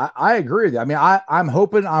 Yeah, I agree with you. I mean, I'm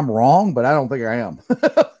hoping I'm wrong, but I don't think I am.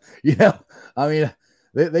 You know, I mean,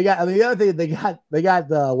 they got. I mean, the other thing they got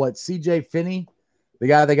CJ Finney, the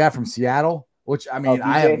guy they got from Seattle. Which I mean,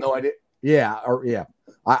 I have no idea.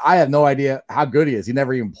 I have no idea how good he is. He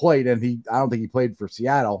never even played, and I don't think he played for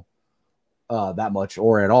Seattle that much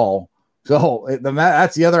or at all. So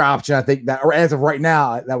that's the other option, I think, that, or as of right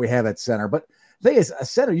now, that we have at center. But the thing is, a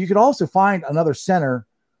center, you could also find another center,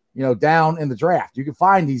 you know, down in the draft. You can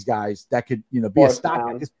find these guys that could, you know, be a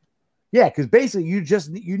stopgap. Yeah, because basically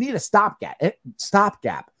you need a stopgap.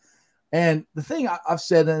 And the thing I've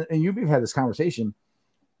said, and you've had this conversation,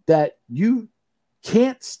 that you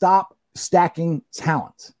can't stop stacking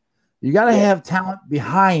talent. You got to have talent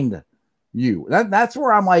behind you. That's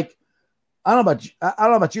where I'm like, I don't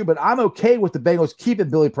know about you, but I'm okay with the Bengals keeping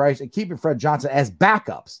Billy Price and keeping Fred Johnson as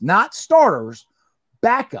backups, not starters,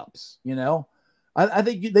 backups. You know, I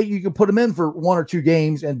think you can put them in for 1 or 2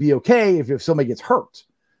 games and be okay if somebody gets hurt.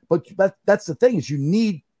 But that's the thing, is you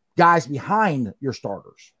need guys behind your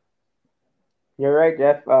starters. You're right,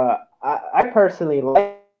 Jeff. I personally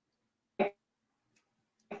like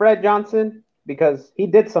Fred Johnson because he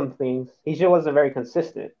did some things. He just wasn't very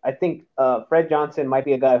consistent. I think Fred Johnson might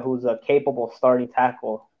be a guy who's a capable starting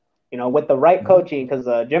tackle, with the right coaching, because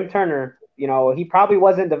Jim Turner, he probably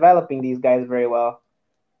wasn't developing these guys very well.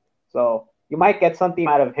 So you might get something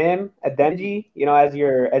out of him, Adeniji, as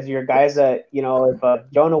your guys that,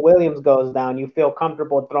 if Jonah Williams goes down, you feel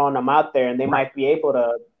comfortable throwing them out there, and they might be able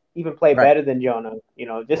to even play better than Jonah,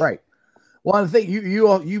 just right. Well, the thing you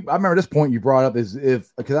I remember this point you brought up is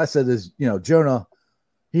because I said this, Jonah,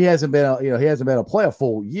 he hasn't been able to play a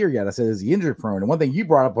full year yet. I said, is he injury prone? And one thing you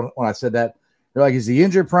brought up when I said that, you're like, is he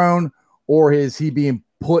injury prone or is he being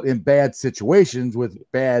put in bad situations with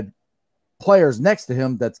bad players next to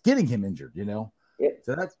him that's getting him injured? Yeah.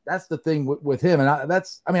 So that's the thing with him, and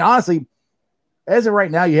honestly, as of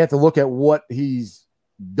right now, you have to look at what he's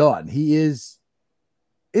done. He is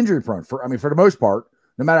injury prone for the most part.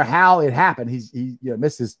 No matter how it happened, he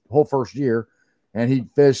missed his whole first year, and he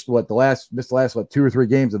missed the last 2 or 3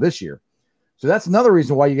 games of this year. So that's another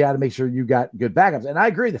reason why you got to make sure you got good backups. And I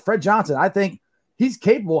agree that Fred Johnson, I think he's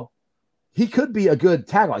capable. He could be a good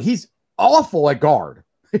tackle. He's awful at guard.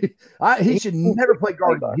 He should never play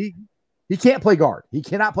guard. He can't play guard. He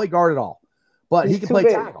cannot play guard at all. But he can play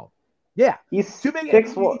tackle. Yeah, he's too big,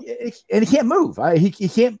 and he can't move. He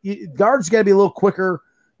can't. Guard's got to be a little quicker.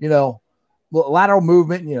 Lateral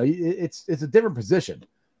movement, it's a different position.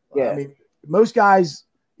 Yeah. Most guys,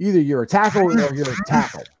 either you're a tackle or you're a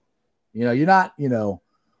tackle. You're not,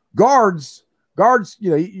 guards,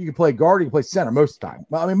 you can play guard, you can play center most of the time.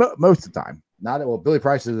 Well, most of the time. Not that, Billy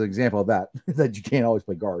Price is an example of that you can't always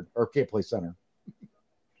play guard or can't play center.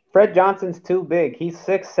 Fred Johnson's too big. He's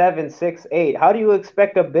 6'7", 6'8". How do you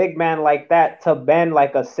expect a big man like that to bend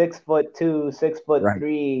like a 6'2",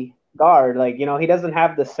 6'3" guard? He doesn't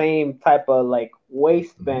have the same type of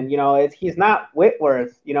waist bend. He's not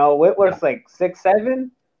Whitworth. Whitworth's like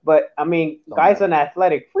 6'7", but guy's an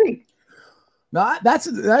athletic freak. No,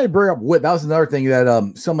 I bring up Whit. That was another thing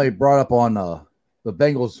that somebody brought up on the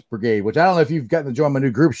Bengals brigade, which I don't know if you've gotten to join my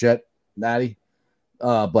new groups yet, Natty.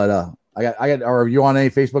 But I got. Are you on any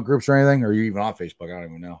Facebook groups or anything? Or are you even on Facebook? I don't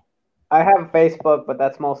even know. I have Facebook, but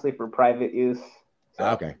that's mostly for private use. So.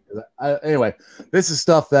 Okay. Anyway, this is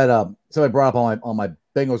stuff that somebody brought up on my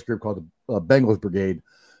Bengals group called the Bengals Brigade,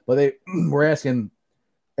 but they were asking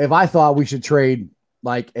if I thought we should trade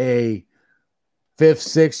like a 5th,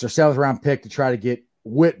 6th, or 7th round pick to try to get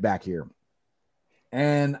Witt back here,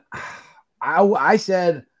 and I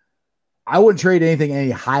said I wouldn't trade anything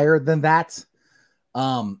any higher than that.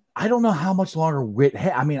 I don't know how much longer Witt.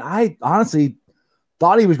 I honestly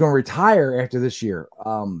thought he was going to retire after this year.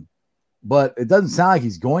 But it doesn't sound like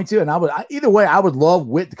he's going to. And either way, I would love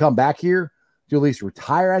Witt to come back here to at least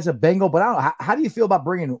retire as a Bengal. But I don't know. How do you feel about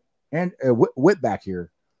bringing Witt back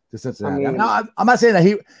here to Cincinnati? I'm not saying that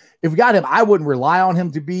if we got him, I wouldn't rely on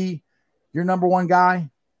him to be your number one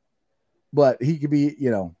guy, but he could be,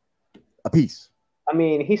 a piece.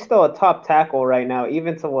 He's still a top tackle right now,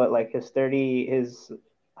 even to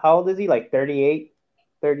how old is he? 38,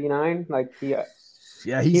 39?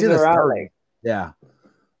 Yeah, he's in his 30s. Yeah.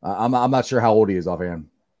 I'm not sure how old he is offhand.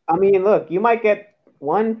 Look, you might get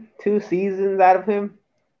 1-2 seasons out of him,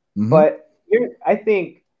 but I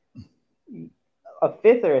think a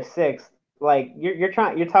 5th or a 6th, you're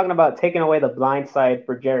talking about taking away the blind side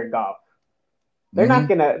for Jared Goff. They're not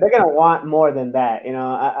gonna want more than that,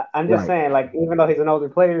 I'm just saying, even though he's an older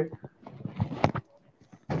player,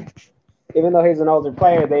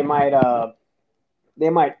 they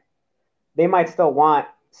might still want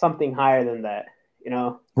something higher than that.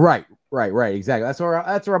 Right. Exactly. That's where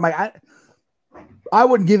I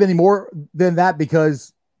wouldn't give any more than that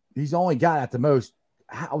because he's only got at the most,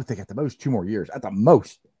 I would think at the most 2 more years at the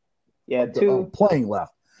most. Yeah. 2 playing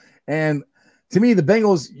left. And to me, the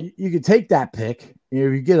Bengals, you could take that pick.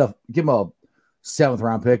 You give him a 7th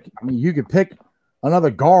round pick. You could pick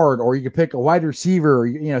another guard or you could pick a wide receiver,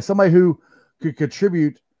 or, somebody who could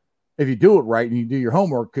contribute if you do it right and you do your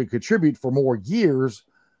homework, could contribute for more years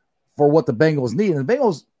for what the Bengals need. And the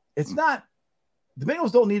Bengals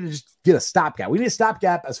don't need to just get a stopgap. We need a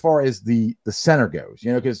stopgap as far as the center goes,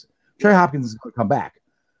 because Trey Hopkins is going to come back.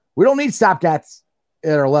 We don't need stopgaps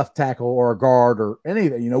at our left tackle or a guard or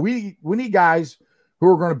anything. We need guys who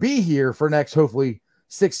are going to be here for next, hopefully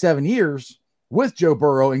 6-7 years with Joe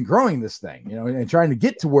Burrow and growing this thing, and trying to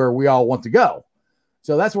get to where we all want to go.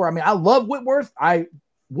 So that's where, I love Whitworth. I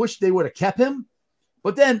wish they would have kept him,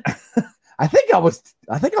 but then I think I was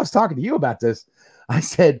talking to you about this. I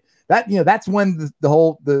said that, that's when the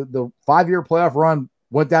whole 5-year playoff run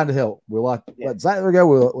went down the hill. We'll let Zeitler go.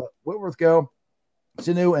 We'll let Whitworth go.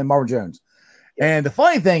 Sanu and Marvin Jones. And the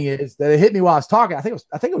funny thing is that it hit me while I was talking. I think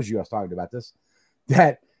it was you I was talking about this.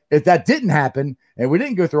 That if that didn't happen and we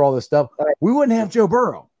didn't go through all this stuff, we wouldn't have Joe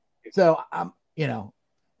Burrow. So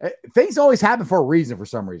things always happen for a reason. For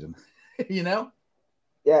some reason,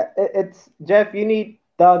 Yeah, it's Jeff. You need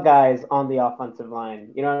the guys on the offensive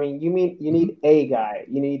line. You know what I mean? You need a guy.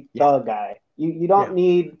 You need the guy. You don't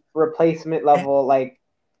need replacement level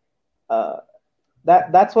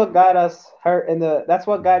That's what got us hurt that's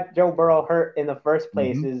what got Joe Burrow hurt in the first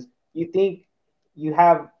place. Is you think you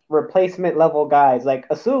have replacement level guys like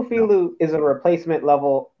Asufilu is a replacement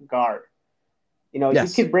level guard. You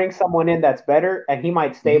can bring someone in that's better and he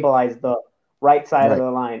might stabilize the right side of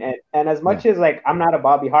the line. And as much as I'm not a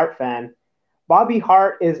Bobby Hart fan, Bobby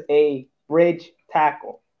Hart is a bridge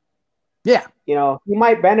tackle. Yeah. He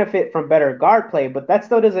might benefit from better guard play, but that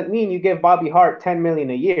still doesn't mean you give Bobby Hart $10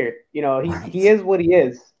 million a year. He is what he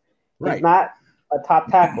is. Right. He's not a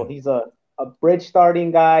top tackle. He's a bridge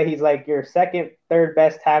starting guy. He's like your second, third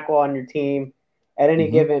best tackle on your team at any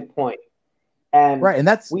given point. And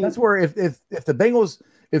that's where if the Bengals,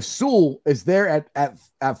 if Sewell is there at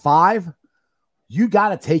 5, you got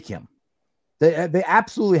to take him. They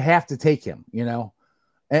absolutely have to take him.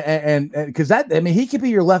 And because he could be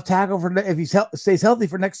your left tackle if he stays healthy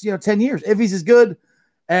for next 10 years, if he's as good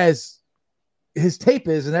as his tape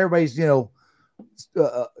is and everybody's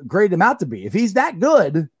graded him out to be. If he's that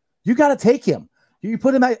good, you got to take him. You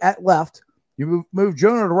put him at left, you move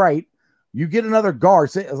Jonah to right, you get another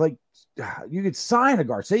guard. Say you could sign a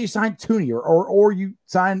guard. Say you sign Tooney or you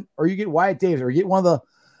get Wyatt Davis or you get one of the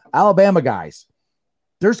Alabama guys.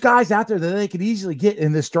 There's guys out there that they could easily get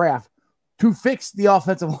in this draft to fix the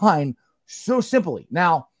offensive line so simply.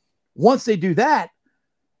 Now, once they do that,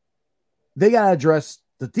 they got to address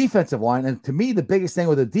the defensive line. And to me, the biggest thing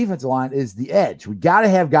with the defensive line is the edge. We got to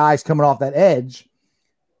have guys coming off that edge,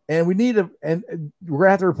 and we're going to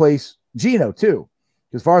have to replace Geno too.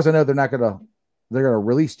 As far as I know, they're going to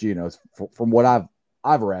release Geno from what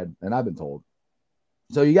I've read and I've been told.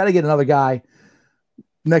 So you got to get another guy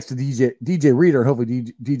next to DJ Reader, and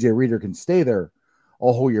hopefully DJ Reader can stay there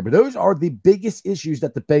a whole year. But those are the biggest issues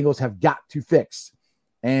that the Bengals have got to fix.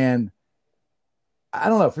 And I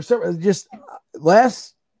don't know, for some, just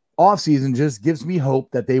last offseason just gives me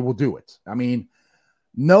hope that they will do it.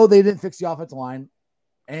 No, they didn't fix the offensive line.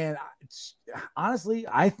 And honestly,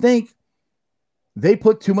 I think they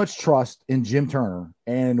put too much trust in Jim Turner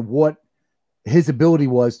and what his ability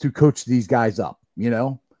was to coach these guys up.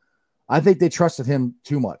 I think they trusted him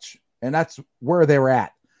too much. And that's where they were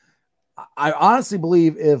at. I honestly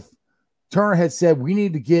believe if Turner had said, we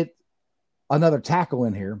need to get another tackle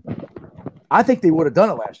in here, I think they would have done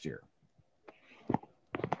it last year.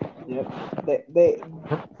 Yep.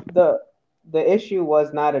 The issue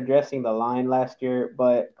was not addressing the line last year,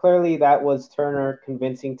 but clearly that was Turner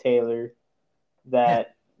convincing Taylor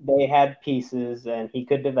that they had pieces and he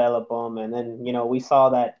could develop them. And then, we saw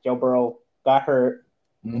that Joe Burrow got hurt.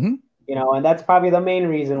 Mm-hmm. And that's probably the main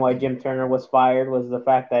reason why Jim Turner was fired, was the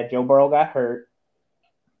fact that Joe Burrow got hurt.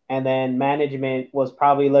 And then management was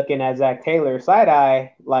probably looking at Zach Taylor side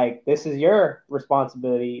eye, like, this is your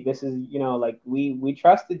responsibility. This is, we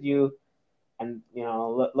trusted you. And,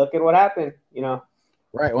 look at what happened,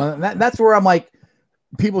 Right. Well, that's where I'm like,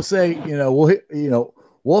 people say, well,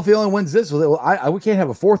 if he only wins this, we can't have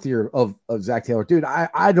a fourth year of Zach Taylor. Dude,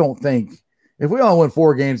 I don't think. If we only win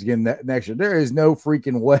 4 games again next year, there is no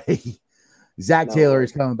freaking way Zach Taylor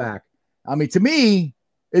is coming back. To me,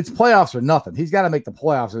 it's playoffs or nothing. He's got to make the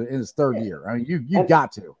playoffs in his 3rd year. You've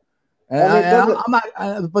got to. And I'm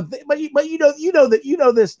not. But you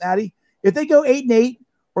know this, Natty. If they go 8-8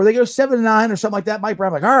 or they go 7-9 or something like that, Mike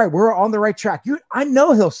Brown, all right, we're on the right track. I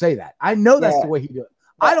know he'll say that. I know that's the way he do it.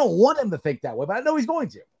 I don't want him to think that way, but I know he's going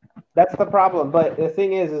to. That's the problem. But the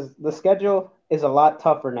thing is the schedule is a lot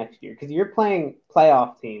tougher next year because you're playing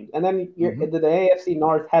playoff teams, and then the AFC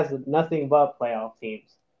North has nothing but playoff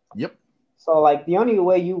teams. Yep. So the only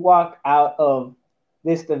way you walk out of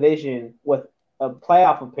this division with a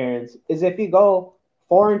playoff appearance is if you go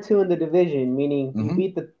 4-2 in the division, meaning you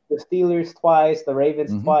beat the Steelers twice, the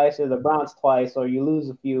Ravens twice, or the Browns twice, or you lose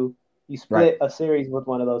a few. You split a series with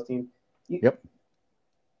one of those teams.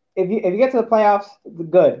 If you get to the playoffs,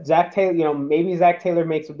 good. Zach Taylor, maybe Zach Taylor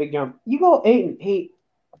makes a big jump. You go 8-8,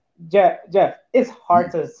 Jeff. It's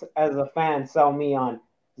hard to, as a fan, sell me on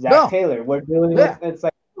Zach Taylor. We're doing it. It's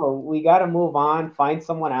like, we got to move on, find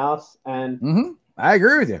someone else. And I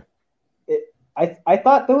agree with you. I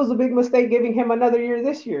thought there was a big mistake giving him another year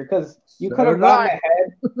this year because you could have gotten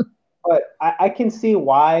ahead. But I can see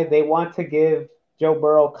why they want to give Joe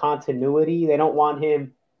Burrow continuity. They don't want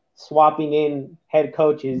him swapping in head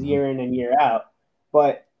coaches year in and year out.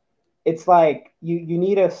 But it's like you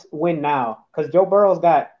need to win now because Joe Burrow's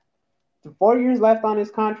got 4 years left on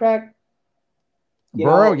his contract.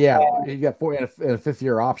 Burrow, you got 4 and a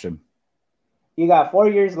 5th-year option. You got 4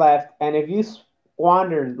 years left, and if you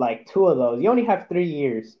squandered like 2 of those, you only have 3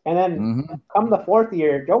 years. And then come the 4th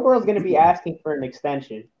year, Joe Burrow's going to be asking for an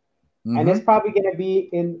extension, and it's probably going to be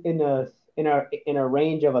in a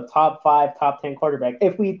range of a top 5, top 10 quarterback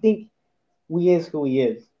if we think he is who he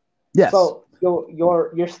is. Yes. So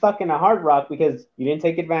you're stuck in a hard rock because you didn't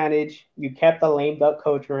take advantage. You kept a lame duck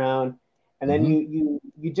coach around, and then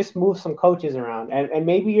you just move some coaches around, and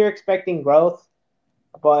maybe you're expecting growth,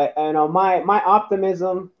 but my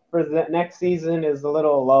optimism for the next season is a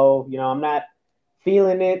little low. I'm not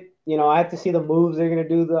feeling it. I have to see the moves they're going to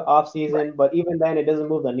do the offseason, but even then it doesn't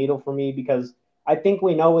move the needle for me because I think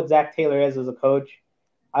we know what Zach Taylor is as a coach.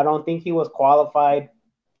 I don't think he was qualified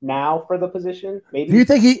now for the position. Maybe do you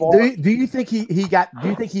think he improved? Do you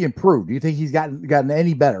think he's gotten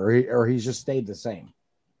any better, or he's just stayed the same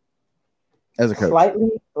as a coach? Slightly,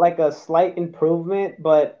 like a slight improvement,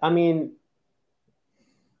 but I mean,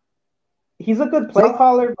 he's a good play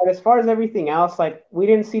caller, but as far as everything else, like we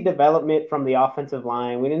didn't see development from the offensive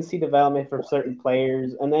line. We didn't see development from certain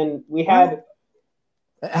players, and then we had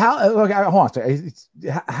hold on.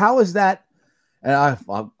 How is that? And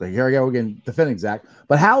here we go again defending Zach.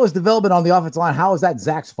 But how is development on the offensive line? How is that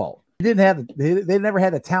Zach's fault? They never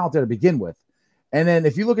had the talent there to begin with. And then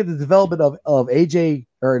if you look at the development of T.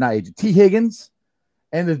 Higgins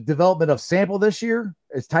and the development of Sample this year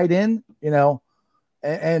as tight end,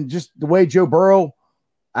 and just the way Joe Burrow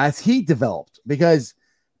as he developed, because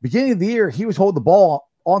beginning of the year he was holding the ball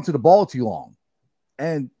onto the ball too long,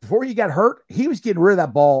 and before he got hurt, he was getting rid of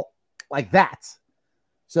that ball like that.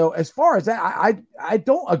 So as far as that, I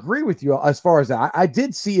don't agree with you as far as that. I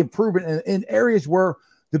did see improvement in areas where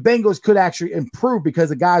the Bengals could actually improve because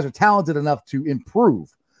the guys are talented enough to improve.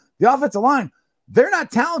 The offensive line, they're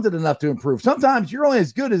not talented enough to improve. Sometimes you're only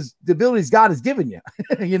as good as the abilities God has given you,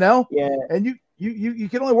 Yeah. And you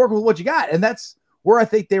can only work with what you got. And that's where I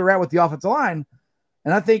think they were at with the offensive line.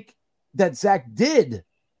 And I think that Zach did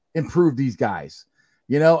improve these guys.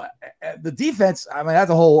 The defense, I mean,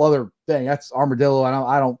 that's a whole other thing. That's Armadillo.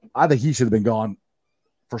 I think he should have been gone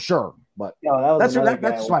for sure. But that's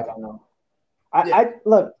why.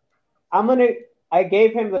 Look, I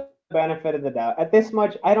gave him the benefit of the doubt. At this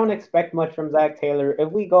much, I don't expect much from Zach Taylor.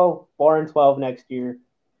 If we go 4-12 next year,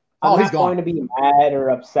 I'm not going to be mad or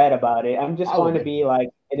upset about it. I'm just going to be like,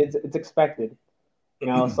 it's expected.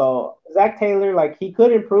 So Zach Taylor, like, he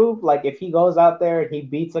could improve. Like, if he goes out there and he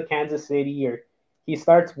beats a Kansas City or he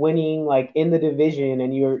starts winning like in the division,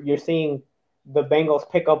 and you're seeing the Bengals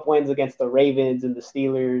pick up wins against the Ravens and the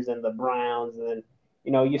Steelers and the Browns, and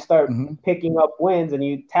then you start picking up wins and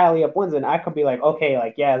you tally up wins, and I could be like, okay,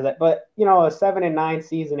 like but a 7-9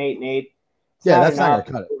 season, 8-8. That's not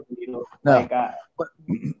gonna cut it. No, but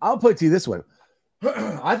I'll put it to you this way: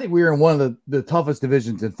 I think we are in one of the toughest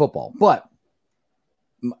divisions in football. But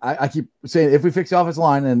I keep saying if we fix the offensive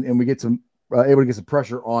line and we get some able to get some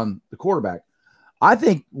pressure on the quarterback, I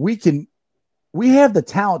think we have the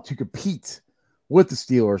talent to compete with the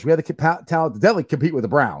Steelers. We have the talent to definitely compete with the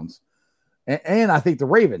Browns. And I think the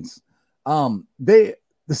Ravens, the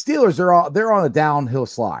Steelers they're on a downhill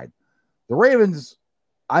slide. The Ravens,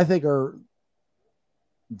 I think, are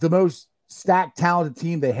the most stacked, talented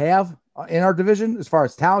team they have in our division as far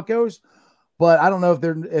as talent goes. But I don't know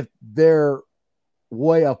if their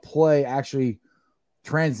way of play actually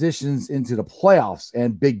transitions into the playoffs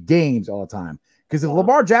and big games all the time. Because if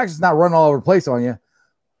Lamar Jackson's not running all over the place on you,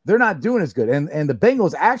 they're not doing as good. And the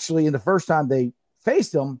Bengals actually, in the first time they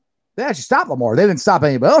faced them, they actually stopped Lamar. They didn't stop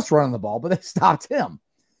anybody else running the ball, but they stopped him.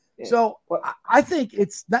 Yeah. So I think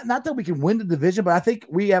it's not that we can win the division, but I think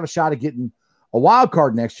we have a shot at getting a wild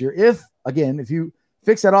card next year. If you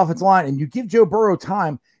fix that offensive line and you give Joe Burrow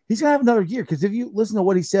time, he's going to have another year. Because if you listen to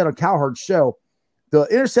what he said on Cowherd's show, the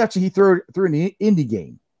interception he threw in the Indy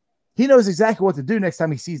game, he knows exactly what to do next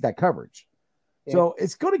time he sees that coverage. Yeah. So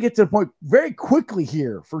it's going to get to the point very quickly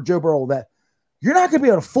here for Joe Burrow that you're not going to be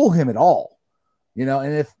able to fool him at all.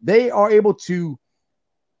 And if they are able to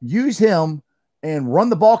use him and run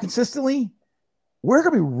the ball consistently, we're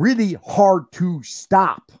going to be really hard to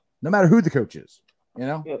stop, no matter who the coach is.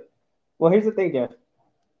 Yeah. Well, here's the thing, Jeff.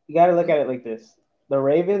 You got to look at it like this. The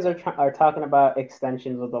Ravens are talking about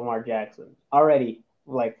extensions with Lamar Jackson already,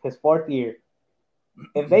 like his 4th year.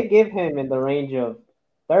 If they give him in the range of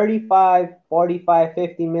 35, 45,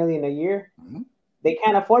 50 million a year, they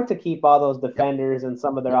can't afford to keep all those defenders and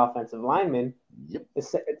some of their offensive linemen. Yep.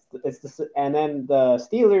 It's and then the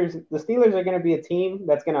Steelers are going to be a team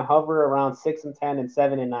that's going to hover around 6-10 and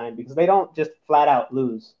 7-9 because they don't just flat out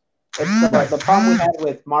lose. It's the problem we had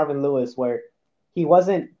with Marvin Lewis, where he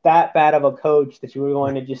wasn't that bad of a coach that you were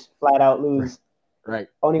going to just flat out lose. Right.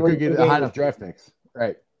 Only you could get a high enough draft picks.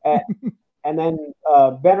 Right. And then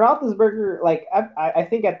Ben Roethlisberger, like I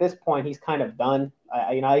think at this point he's kind of done.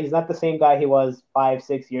 He's not the same guy he was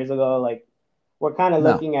 5-6 years ago. Like we're kind of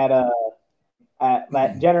looking at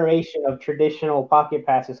that generation of traditional pocket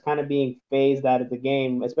passes kind of being phased out of the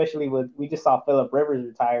game, especially we just saw Phillip Rivers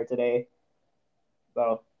retire today.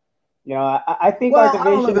 So, I think our division. I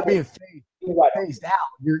don't know that being phased out.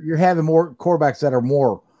 You're having more quarterbacks that are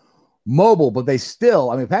more mobile, but they still.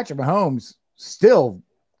 I mean, Patrick Mahomes still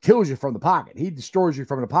kills you from the pocket. He destroys you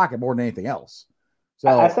from the pocket more than anything else. So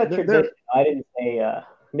I said tradition. I didn't say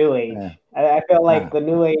new age. Yeah. I feel like the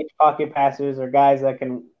new age pocket passers are guys that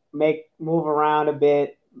can move around a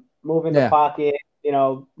bit, move in the pocket,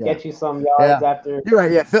 get you some yards after. You're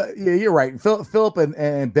right. Yeah, you're right. Philip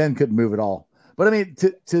and Ben couldn't move at all. But I mean,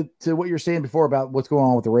 to what you're saying before about what's going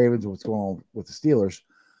on with the Ravens and what's going on with the Steelers,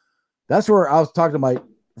 that's where I was talking to my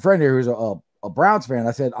friend here who's a Browns fan.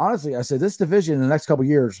 I said, honestly, this division in the next couple of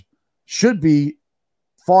years should be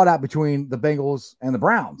fought out between the Bengals and the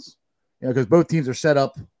Browns, because both teams are set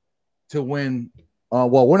up to win.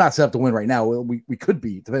 Well, we're not set up to win right now. We could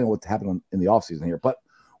be, depending on what's happening in the offseason here. But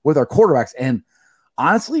with our quarterbacks, and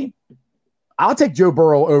honestly, I'll take Joe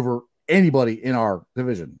Burrow over anybody in our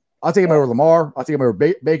division. I'll take him over Lamar. I'll take him over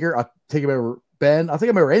Baker. I'll take him over Ben. I'll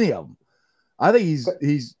take him over any of them. I think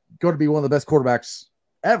he's going to be one of the best quarterbacks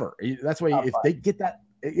ever. That's why if they get that,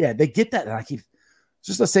 they get that. And I keep it's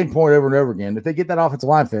just the same point over and over again. If they get that offensive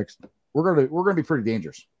line fixed, we're gonna be pretty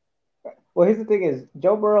dangerous. Well, here's the thing: is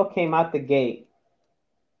Joe Burrow came out the gate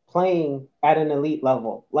playing at an elite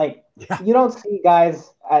level. Like you don't see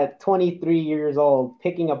guys at 23 years old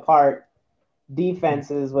picking apart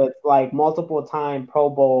defenses with like multiple time Pro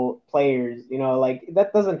Bowl players. Like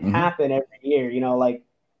that doesn't happen every year. Like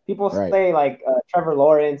people say like Trevor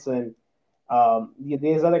Lawrence and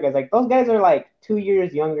these other guys, like those guys are like 2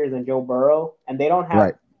 years younger than Joe Burrow, and they don't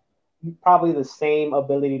have probably the same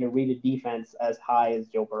ability to read a defense as high as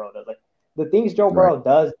Joe Burrow does. Like the things Joe Burrow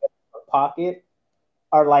does in the pocket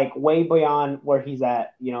are like way beyond where he's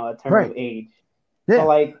at, in terms of age. Yeah. So,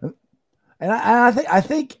 like, and I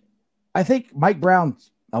think Mike Brown.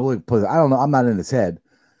 I don't know. I'm not in his head,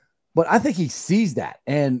 but I think he sees that,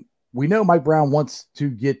 and we know Mike Brown wants to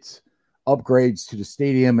get upgrades to the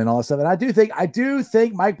stadium and all that stuff. And I do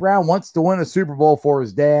think Mike Brown wants to win a Super Bowl for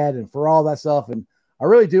his dad and for all that stuff. And I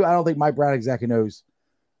really do. I don't think Mike Brown exactly knows.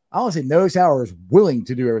 I don't say knows how or is willing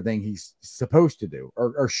to do everything he's supposed to do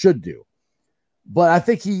or should do. But I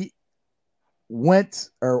think he went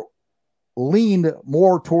or leaned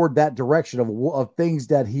more toward that direction of things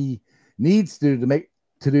that he needs to make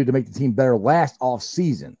the team better last off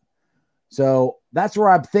season. So that's where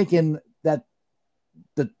I'm thinking that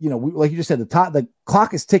like you just said, the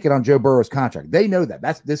clock is ticking on Joe Burrow's contract. They know that.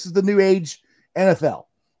 This is the new age NFL.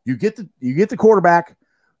 You get the quarterback.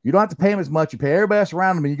 You don't have to pay him as much. You pay everybody else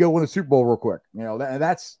around him, and you go win a Super Bowl real quick.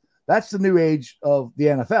 That's the new age of the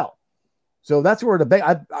NFL. So that's where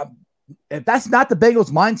if that's not the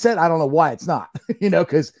Bengals mindset, I don't know why it's not.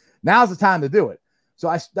 Because now's the time to do it.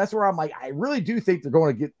 So that's where I'm like, I really do think they're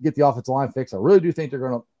going to get the offensive line fixed. I really do think they're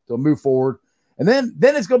going to move forward, and then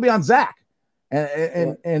it's going to be on Zach.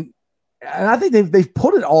 And I think they've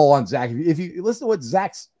put it all on Zach. If you listen to what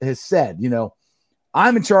Zach has said,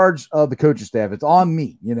 I'm in charge of the coaching staff. It's on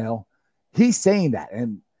me. He's saying that,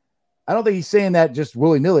 and I don't think he's saying that just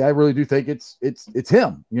willy nilly. I really do think it's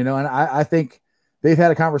him. And I think they've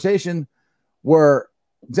had a conversation where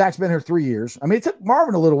Zach's been here 3 years. I mean, it took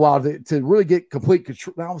Marvin a little while to really get complete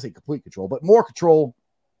control. I don't want to say complete control, but more control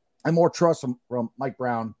and more trust from Mike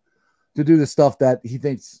Brown to do the stuff that he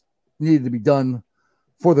thinks needed to be done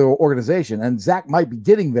for the organization. And Zach might be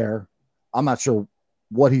getting there. I'm not sure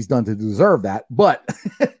what he's done to deserve that, but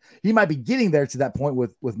he might be getting there to that point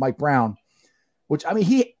with Mike Brown, which, I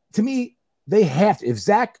mean, to me, they have to. If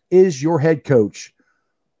Zach is your head coach,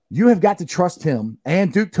 you have got to trust him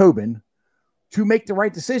and Duke Tobin to make the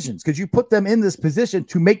right decisions, because you put them in this position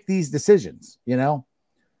to make these decisions,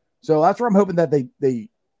 So that's where I'm hoping that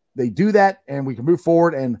they do that and we can move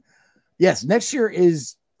forward. And yes, next year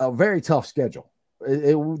is a very tough schedule.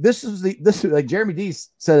 This is like Jeremy D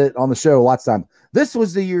said it on the show lots of time. This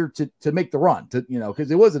was the year to make the run, because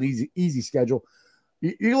it was an easy schedule.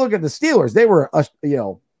 You look at the Steelers; they were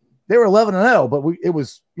 11-0, but it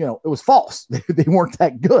was false. They weren't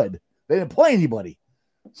that good. They didn't play anybody.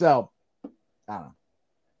 So I don't know.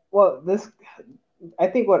 Well, I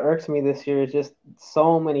think what irks me this year is just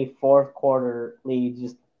so many fourth quarter leads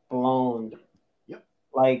just blown. Yep.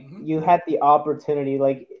 Like you had the opportunity,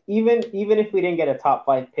 like even if we didn't get a top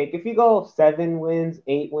 5 pick, if you go 7 wins,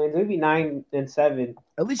 8 wins, maybe 9-7.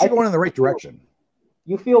 At least you're going in the right direction.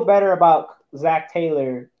 You feel better about Zach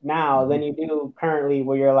Taylor now than you do currently,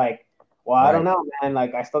 where you're like, well, I don't know, man.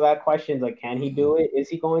 Like, I still got questions. Like, can he do it? Is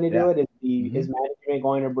he going to do it? Is management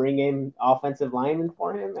going to bring in offensive linemen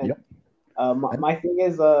for him? And my thing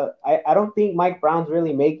is, I don't think Mike Brown's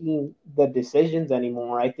really making the decisions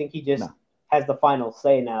anymore. I think he just has the final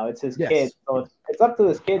say now. It's his kids, so it's up to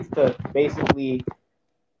his kids to basically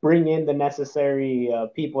bring in the necessary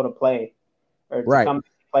people to play or to come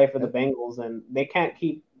play for the Bengals, and they can't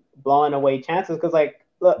keep blowing away chances because, like,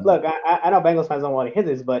 look, I know Bengals fans don't want to hear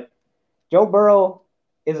this, but Joe Burrow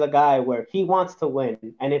is a guy where he wants to win,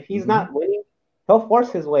 and if he's not winning, he'll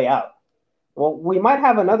force his way out. Well, we might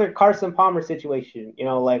have another Carson Palmer situation,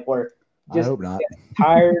 like we're just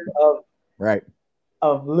tired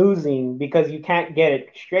of losing because you can't get it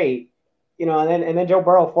straight, and then Joe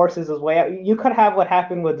Burrow forces his way out. You could have what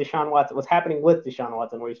happened with Deshaun Watson, what's happening with Deshaun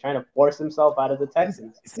Watson, where he's trying to force himself out of the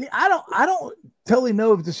Texans. See, I don't totally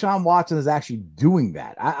know if Deshaun Watson is actually doing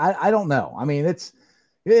that. I don't know. I mean, it's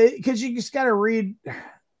because you just got to read.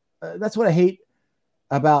 That's what I hate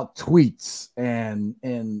about tweets and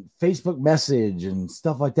Facebook message and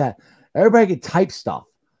stuff like that. Everybody can type stuff,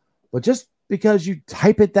 but just because you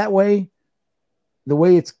type it that way, the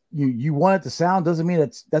way it's you want it to sound doesn't mean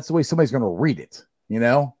that's the way somebody's going to read it,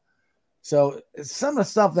 So some of the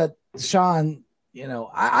stuff that Sean,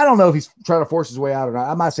 I don't know if he's trying to force his way out or not.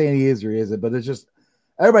 I'm not saying he is or he isn't, but it's just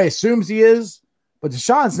everybody assumes he is, but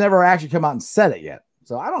Deshaun's never actually come out and said it yet.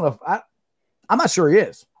 So I don't know if I'm not sure he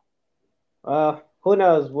is. Who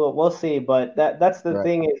knows? We'll see. But that's the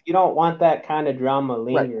thing is you don't want that kind of drama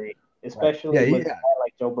lingering, especially with a guy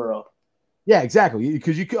like Joe Burrow. Yeah, exactly.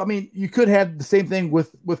 Because you could have the same thing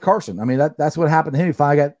with Carson. I mean, that's what happened to him. He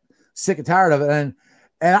finally got sick and tired of it.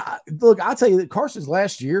 And look, I'll tell you that Carson's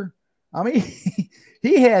last year, I mean,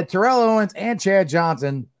 he had Terrell Owens and Chad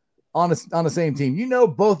Johnson on the same team.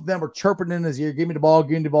 Both of them were chirping in his ear, give me the ball,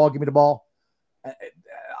 give me the ball, give me the ball.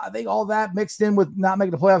 I think all that mixed in with not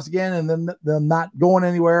making the playoffs again and then them not going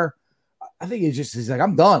anywhere. I think he's like,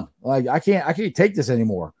 I'm done. Like, I can't take this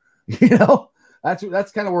anymore.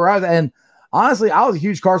 That's kind of where I was. And honestly, I was a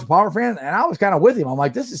huge Carson Palmer fan, and I was kind of with him. I'm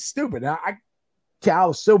like, this is stupid. And I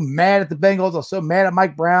was so mad at the Bengals. I was so mad at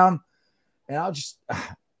Mike Brown. And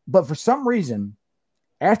but for some reason,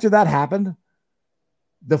 after that happened,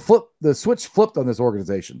 the switch flipped on this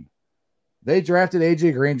organization. They drafted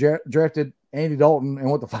AJ Green, drafted Andy Dalton, and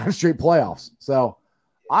went to 5 straight playoffs. So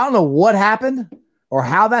I don't know what happened or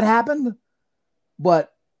how that happened,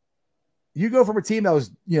 but you go from a team that was,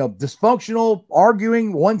 dysfunctional,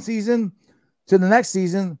 arguing one season to the next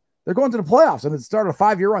season, they're going to the playoffs, and it started a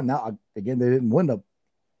 5-year run. Now, again, they didn't win the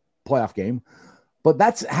playoff game, but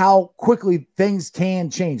that's how quickly things can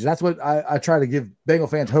change. That's what I try to give Bengal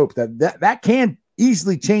fans hope that can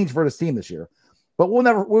easily change for this team this year. But we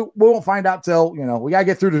won't find out till, we got to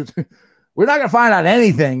get through we're not going to find out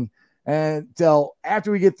anything until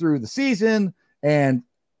after we get through the season and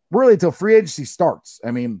really until free agency starts.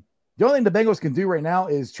 I mean, the only thing the Bengals can do right now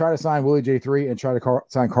is try to sign Willie J3 and try to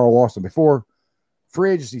sign Carl Lawson before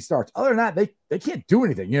free agency starts. Other than that, they can't do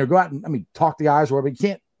anything. Go out and talk to guys or whatever. You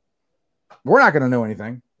can't. We're not going to know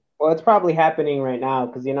anything. Well, it's probably happening right now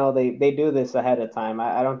because they do this ahead of time.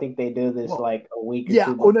 I don't think they do this like a week. Or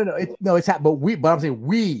two. Oh no, it's happening. But I'm saying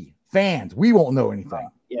we fans, we won't know anything.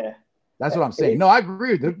 Yeah, that's what I'm saying. No, I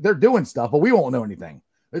agree. They're doing stuff, but we won't know anything.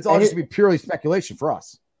 It's all just to be purely speculation for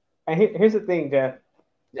us. And here's the thing, Jeff.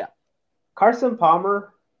 Yeah, Carson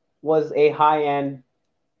Palmer was a high-end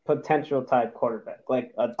potential type quarterback,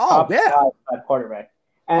 like a top type quarterback.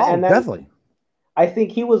 And then, definitely. I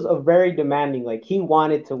think he was a very demanding, like he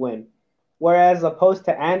wanted to win. Whereas opposed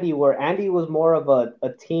to Andy, where Andy was more of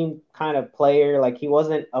a team kind of player, like he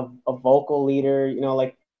wasn't a vocal leader,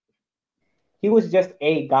 like he was just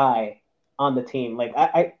a guy on the team. Like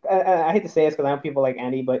I hate to say this because I know people like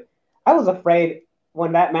Andy, but I was afraid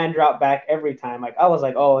when that man dropped back every time. Like I was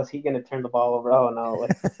like, oh, is he going to turn the ball over? Oh no!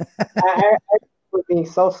 Like, I was being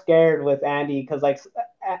so scared with Andy because like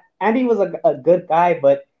Andy was a good guy,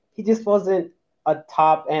 but he just wasn't a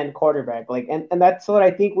top end quarterback. Like, and that's what I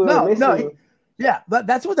think we were missing.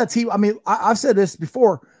 That's what that team. I mean, I've said this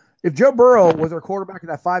before. If Joe Burrow was our quarterback in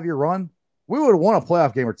that 5-year run, we would have won a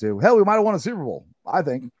playoff game or two. Hell, we might have won a Super Bowl. I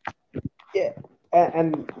think. Yeah,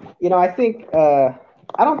 and I think I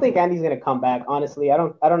don't think Andy's gonna come back. Honestly, I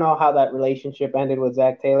don't know how that relationship ended with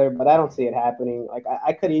Zach Taylor, but I don't see it happening. Like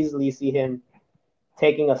I could easily see him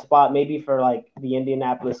taking a spot maybe for like the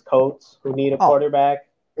Indianapolis Colts who need a quarterback.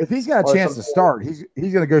 If he's got a chance to start, he's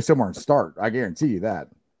going to go somewhere and start. I guarantee you that.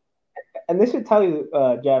 And this should tell you,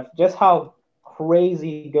 Jeff, just how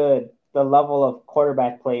crazy good the level of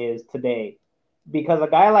quarterback play is today. Because a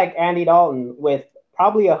guy like Andy Dalton with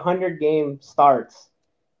probably 100-game starts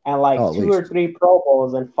and like 2 or 3 Pro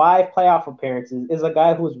Bowls and 5 playoff appearances is a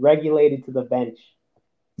guy who's regulated to the bench.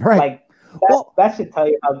 Right. Like that should tell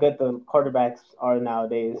you how good the quarterbacks are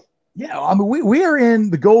nowadays. Yeah, I mean, we are in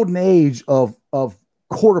the golden age of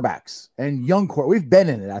quarterbacks and young We've been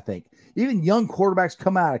in it, I think. Even young quarterbacks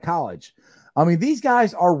come out of college. I mean, these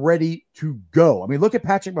guys are ready to go. I mean, look at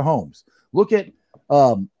Patrick Mahomes. Look at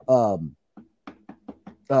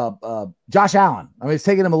Josh Allen. I mean, it's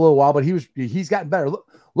taken him a little while, but he's gotten better.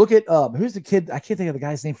 Look at who's the kid? I can't think of the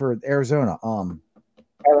guy's name for Arizona. Kyler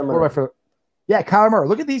Murray. Kyler Murray.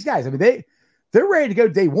 Look at these guys. I mean, they're ready to go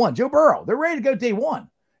day one. Joe Burrow, they're ready to go day one.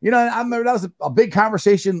 You know, I remember that was a big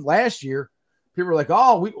conversation last year. People were like,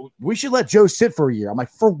 "Oh, we should let Joe sit for a year." I'm like,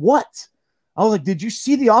 "For what?" I was like, "Did you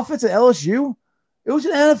see the offense at LSU? It was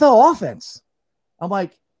an NFL offense." I'm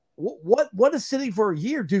like, "What does sitting for a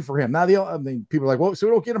year do for him?" Now, people are like, "Well, so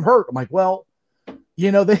we don't get him hurt." I'm like, "Well,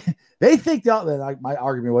 you know, they think my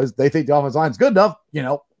argument was they think the offensive line's good enough. You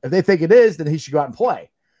know, if they think it is, then he should go out and play.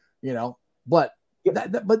 You know, but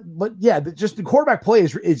just the quarterback play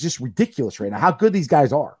is just ridiculous right now. How good these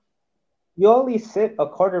guys are. You only sit a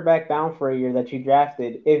quarterback down for a year that you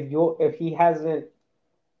drafted if he hasn't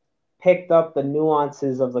picked up the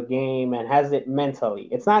nuances of the game and has it mentally.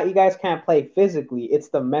 It's not you guys can't play physically, it's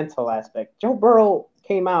the mental aspect. Joe Burrow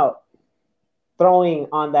came out throwing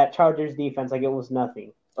on that Chargers defense like it was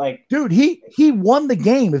nothing. Like, dude, he won the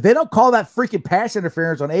game. If they don't call that freaking pass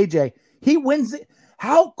interference on AJ, he wins it.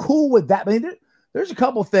 How cool would that be? I mean, there's a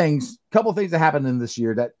couple things that happened in this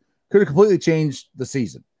year that could have completely changed the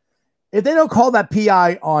season. If they don't call that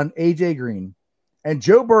PI on AJ Green and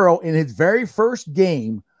Joe Burrow in his very first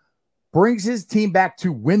game brings his team back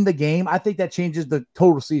to win the game, I think that changes the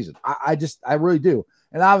total season. I really do.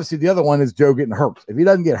 And obviously the other one is Joe getting hurt. If he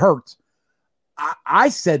doesn't get hurt, I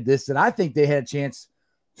said this, that I think they had a chance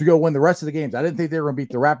to go win the rest of the games. I didn't think they were going to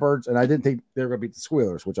beat the Ratbirds, and I didn't think they were going to beat the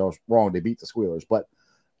Squealers, which I was wrong. They beat the Squealers. But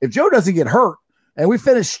if Joe doesn't get hurt and we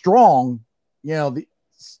finish strong, you know, the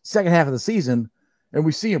second half of the season, and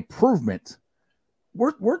we see improvement,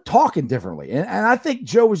 we're talking differently. And I think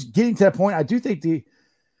Joe was getting to that point. I do think the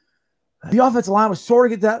offensive line was sort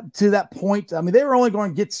of get to that point. I mean, they were only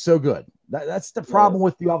going to get so good. That's the problem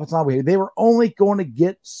with the offensive line. They were only going to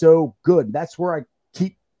get so good. That's where I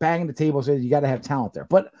keep banging the table, saying you got to have talent there.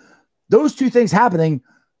 But those two things happening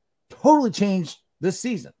totally changed this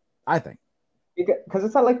season, I think. Because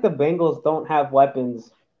it's not like the Bengals don't have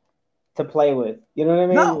weapons to play with. You know what I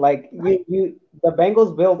mean? No. Like the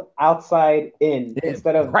Bengals build outside in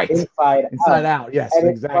instead of inside out. Yes, and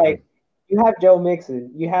exactly. It's like you have Joe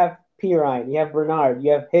Mixon, you have Pirine, you have Bernard,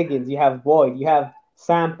 you have Higgins, you have Boyd, you have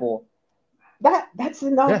Sample. That's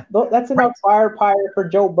enough. Yeah. That's enough firepower for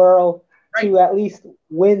Joe Burrow to at least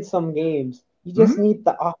win some games. You just need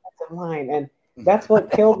the offensive line, and that's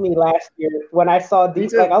what killed me last year when I saw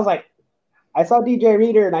I saw DJ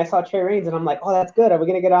Reader and I saw Trey Reigns, and I'm like, oh, that's good. Are we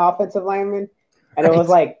gonna get an offensive lineman? And it was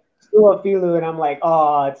like Su'a-Filo, and I'm like,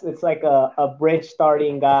 oh, it's like a bridge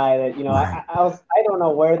starting guy that, you know, I don't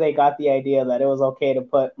know where they got the idea that it was okay to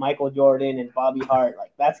put Michael Jordan and Bobby Hart.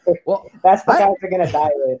 Like that's the guys they're gonna die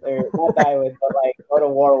with, or not die with, but like go to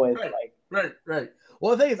war with. Right.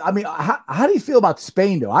 Well, the thing is, I mean, how do you feel about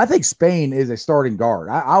Spain though? I think Spain is a starting guard.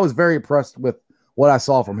 I was very impressed with what I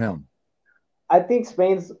saw from him. I think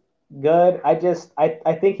Spain's good. I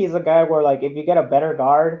think he's a guy where, like, if you get a better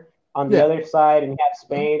guard on the other side and you have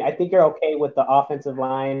Spain, I think you're okay with the offensive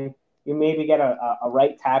line. You maybe get a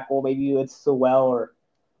right tackle, maybe it's Sewell or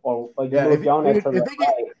you move Jonah to the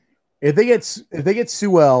right. If they get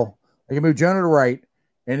Sewell, they can move Jonah to right,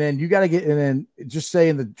 and then you got to get, and then just say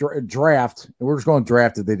in the draft, and we're just going to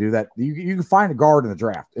draft if they do that. You can find a guard in the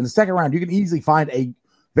draft in the second round. You can easily find a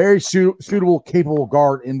very suitable, capable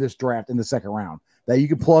guard in this draft in the second round that you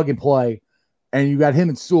can plug and play, and you got him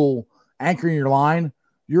and Sewell anchoring your line.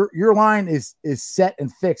 Your line is set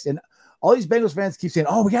and fixed. And all these Bengals fans keep saying,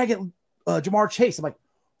 oh, we got to get Ja'Marr Chase. I'm like,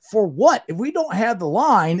 for what? If we don't have the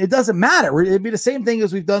line, it doesn't matter. It'd be the same thing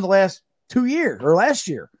as we've done the last 2 years or last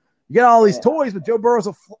year. You got all these toys, but Joe Burrow's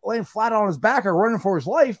laying flat on his back or running for his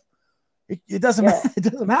life. It doesn't matter. It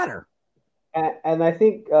doesn't matter. And I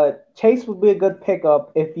think Chase would be a good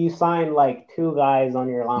pickup if you sign like 2 guys on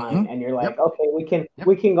your line and you're like, okay,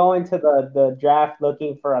 we can go into the draft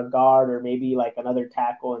looking for a guard or maybe like another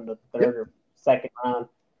tackle in the third or second round.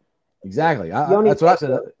 Exactly. That's what I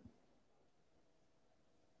said.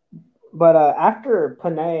 But after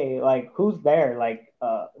Panay, like, who's there? Like,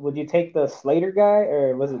 would you take the Slater guy,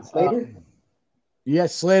 or was it Slater? You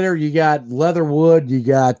got Slater. You got Leatherwood. You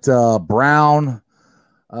got Brown.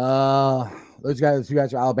 Those guys, two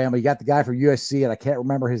guys are Alabama. You got the guy from USC, and I can't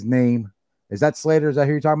remember his name. Is that Slater? Is that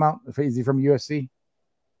who you're talking about? Is he from USC?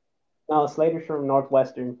 No, Slater's from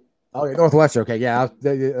Northwestern. Oh, yeah, Northwestern. Okay, yeah,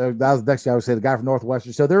 that was the next guy I would say. The guy from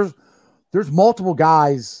Northwestern. So there's multiple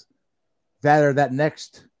guys that are that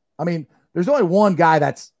next. I mean, there's only one guy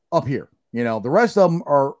that's up here. You know, the rest of them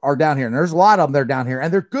are down here, and there's a lot of them that are down here,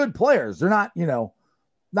 and they're good players. They're not, you know,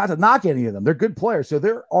 not to knock any of them. They're good players. So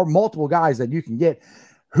there are multiple guys that you can get.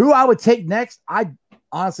 Who I would take next, I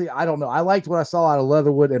honestly don't know. I liked what I saw out of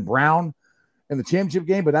Leatherwood and Brown in the championship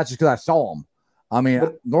game, but that's just because I saw them. I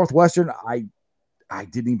mean, Northwestern, I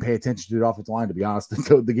didn't even pay attention to the offensive line, to be honest,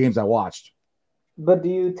 until the games I watched. But do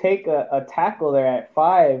you take a tackle there at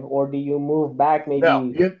 5, or do you move back maybe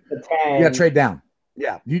to 10? Yeah, trade down.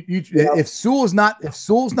 Yeah, if Sewell's not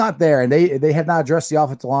there and they have not addressed the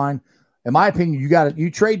offensive line, in my opinion, you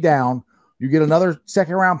trade down, you get another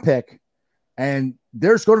second round pick, and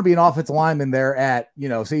there's going to be an offensive lineman there at, you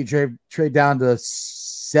know, say you trade down to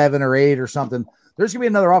 7 or 8 or something. There's going to be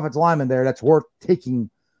another offensive lineman there that's worth taking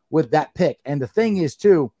with that pick. And the thing is,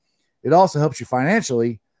 too, it also helps you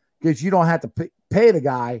financially because you don't have to pay the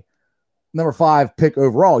guy number 5 pick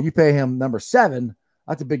overall. You pay him number 7.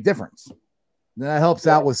 That's a big difference. Then that helps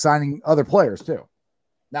out with signing other players, too.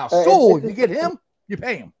 Now, Sewell, you get him, you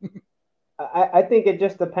pay him. I think it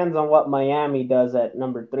just depends on what Miami does at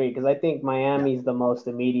number 3, because I think Miami's the most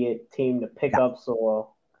immediate team to pick up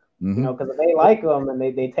Sewell. Mm-hmm. You know, because if they like him and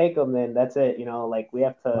they take him, then that's it. You know, like we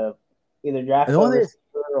have to either draft a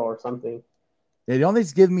receiver or something. The only thing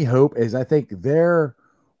that's giving me hope is I think their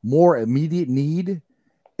more immediate need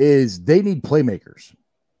is they need playmakers.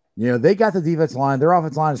 You know, they got the defense line. Their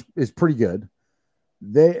offense line is pretty good.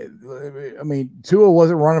 Tua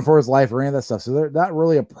wasn't running for his life or any of that stuff, so they're not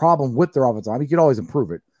really a problem with their offense line. You could always improve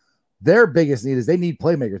it. Their biggest need is they need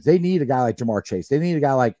playmakers. They need a guy like Jamar Chase. They need a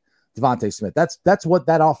guy like Devontae Smith. That's what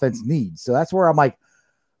that offense needs. So that's where I'm like,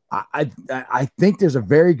 I think there's a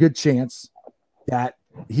very good chance that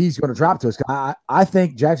he's going to drop to us. I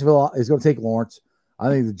think Jacksonville is going to take Lawrence. I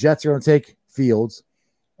think the Jets are going to take Fields,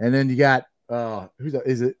 and then you got that's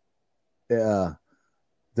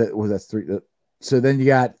 3. So then you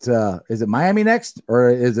got is it Miami next or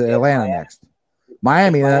is it Atlanta next?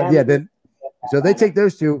 Miami. Then so they take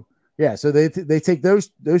those two. Yeah, so they take those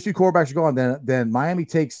 2 quarterbacks are gone. Then Miami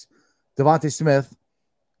takes Devontae Smith.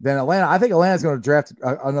 Then Atlanta. I think Atlanta's going to draft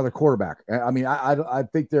another quarterback. I mean, I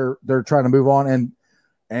think they're trying to move on,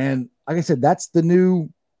 and like I said, that's the new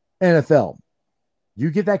NFL. You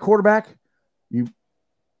get that quarterback, you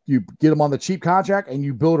get him on the cheap contract, and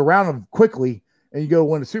you build around him quickly, and you go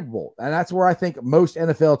win the Super Bowl. And that's where I think most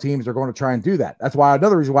NFL teams are going to try and do that. That's why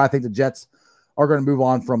another reason why I think the Jets are going to move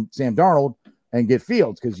on from Sam Darnold and get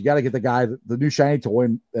Fields, because you got to get the guy, the new shiny toy,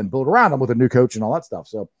 and build around him with a new coach and all that stuff.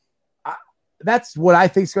 So that's what I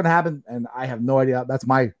think is going to happen, and I have no idea. That's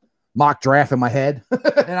my mock draft in my head.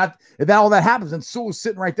 And if all that happens, then Sewell's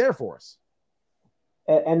sitting right there for us.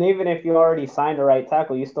 And even if you already signed a right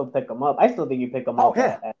tackle, you still pick him up. I still think you pick him up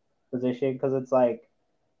at position, because it's like,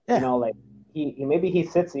 you know, like he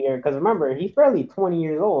sits here, because remember, he's barely 20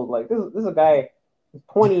 years old. Like this is a guy who's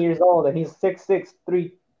 20 years old and he's 6'6",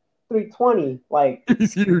 320. Like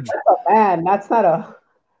he's huge. That's a man. That's not a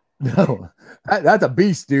no. That's a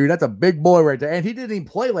beast, dude. That's a big boy right there. And he didn't even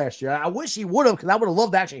play last year. I wish he would have, because I would have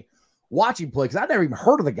loved to actually watch him play, because I never even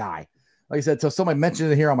heard of the guy. Like I said, until somebody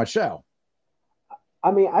mentioned it here on my show. I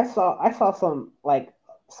mean, I saw some, like,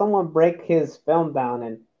 someone break his film down,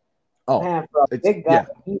 and man, for a big guy,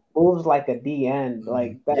 he moves like a D end,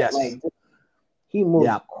 like that. Yes. Like he moves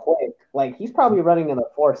quick. Like he's probably running in the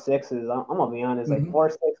 4.6s. I'm gonna be honest, like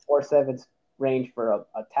 4.6, 4.7 range for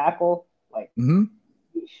a tackle. Like, man,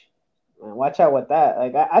 watch out with that.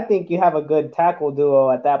 Like I think you have a good tackle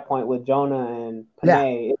duo at that point with Jonah and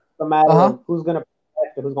Panay. Yeah. It's a matter of who's gonna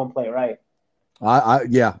protect and who's gonna play right.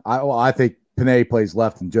 I think Panay plays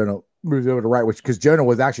left and Jonah moves over to right, because Jonah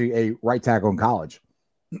was actually a right tackle in college.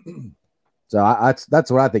 So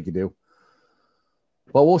that's what I think you do.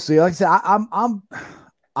 But we'll see. Like I said,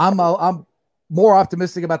 I'm more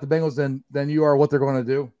optimistic about the Bengals than you are what they're going to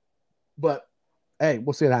do. But hey,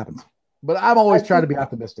 we'll see what happens. But I'm always trying to be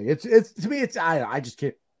optimistic. It's to me, it's I just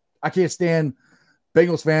can't stand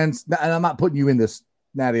Bengals fans, and I'm not putting you in this,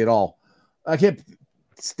 Natty, at all. I can't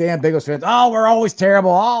stand Bengals fans. Oh, we're always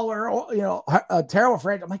terrible. Oh, we're a terrible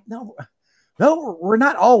friend. I'm like, no, No, we're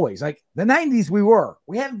not always. Like the 90s, we were.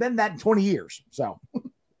 We haven't been that in 20 years. So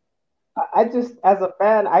I just, as a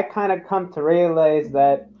fan, I kind of come to realize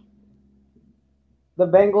that the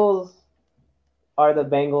Bengals are the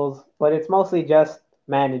Bengals, but it's mostly just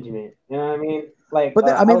management. You know what I mean? Like, but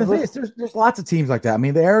I mean, the thing is, there's lots of teams like that. I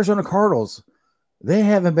mean, the Arizona Cardinals, they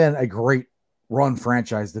haven't been a great run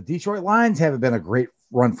franchise. The Detroit Lions haven't been a great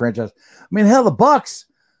run franchise. I mean, hell, the Bucks.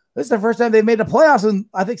 This is the first time they made the playoffs in,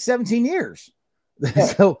 I think, 17 years. Yeah.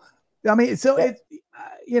 So, I mean, so yeah.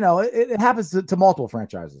 It happens to multiple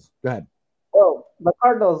franchises. Go ahead. Well, the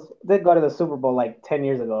Cardinals did go to the Super Bowl like 10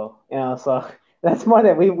 years ago, so that's more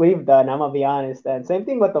than we've done. I'm gonna be honest. And same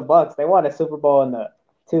thing with the Bucks. They won a Super Bowl in the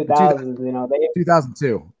 2000s.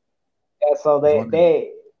 2002. Yeah, so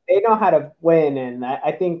they know how to win, and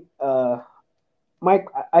I think I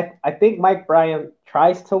think Mike Bryant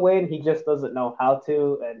tries to win. He just doesn't know how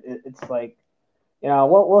to, and it's like,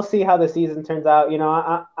 we'll see how the season turns out.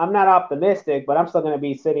 I'm not optimistic, but I'm still going to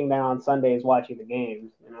be sitting there on Sundays watching the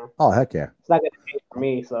games. Oh, heck yeah! It's not going to change for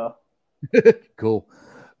me. So cool.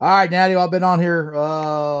 All right, Natty, I've been on here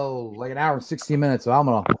like an hour and 16 minutes, so I'm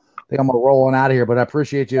gonna roll on out of here. But I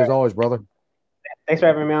appreciate you as always, brother. Thanks for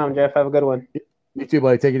having me on, Jeff. Have a good one. You too,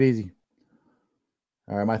 buddy. Take it easy.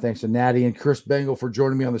 All right, my thanks to Natty and Chris Bengal for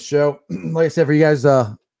joining me on the show. Like I said, for you guys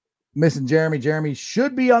missing Jeremy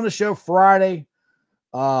should be on the show Friday.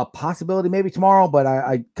 Possibility maybe tomorrow, but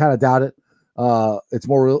I kind of doubt it. It's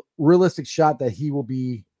more realistic shot that he will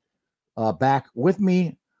be back with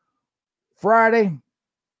me Friday,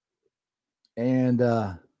 and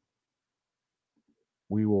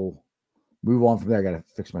we will move on from there. I got to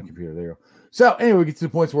fix my computer. There you go. So anyway, we get to the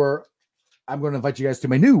points where I'm going to invite you guys to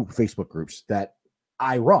my new Facebook groups that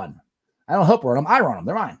I run. I don't help run them. I run them.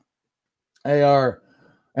 They're mine. They are,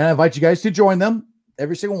 and I invite you guys to join them.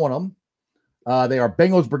 Every single one of them. They are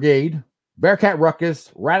Bengals Brigade, Bearcat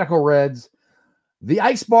Ruckus, Radical Reds, the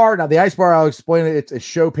Ice Bar. Now, the Ice Bar, I'll explain it. It's a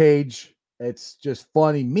show page. It's just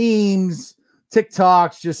funny memes,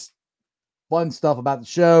 TikToks, just fun stuff about the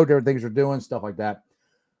show, different things we're doing, stuff like that.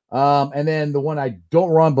 And then the one I don't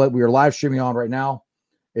run, but we are live streaming on right now,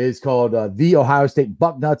 is called The Ohio State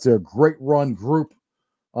Bucknuts. They're a great run group.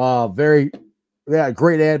 Great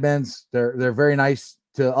admins. They're very nice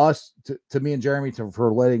to us, to me and Jeremy,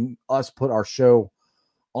 for letting us put our show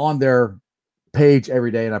on their page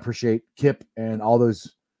every day. And I appreciate Kip and all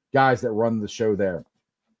those guys that run the show there,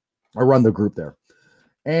 or run the group there.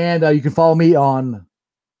 And you can follow me on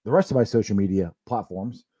the rest of my social media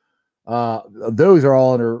platforms. Those are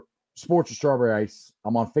all under Sports with Strawberry Ice.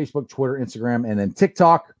 I'm on Facebook, Twitter, Instagram, and then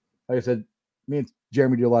TikTok. Like I said, me and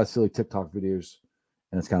Jeremy do a lot of silly TikTok videos,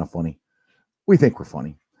 and it's kind of funny. We think we're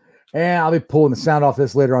funny. And I'll be pulling the sound off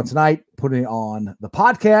this later on tonight, putting it on the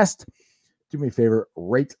podcast. Do me a favor,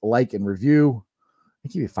 rate, like, and review.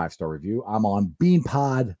 Give me a 5-star review. I'm on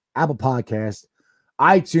BeanPod, Apple Podcast,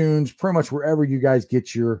 iTunes, pretty much wherever you guys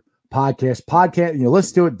get your podcast.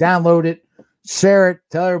 Listen to it, download it, share it,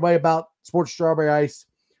 tell everybody about Sports Strawberry Ice,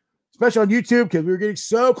 especially on YouTube, because we were getting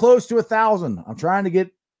so close to 1,000. I'm trying to get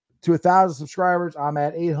to 1,000 subscribers. I'm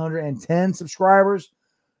at 810 subscribers.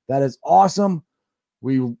 That is awesome.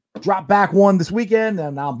 We dropped back one this weekend,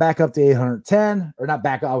 and now I'm back up to 810. Or not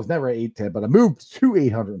back up. I was never at 810, but I moved to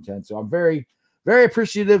 810. So I'm very, very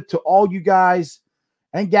appreciative to all you guys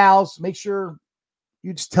and gals. Make sure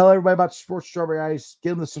you just tell everybody about Sports Strawberry Ice. Get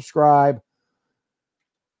them to subscribe.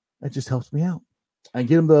 That just helps me out. And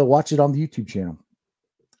get them to watch it on the YouTube channel.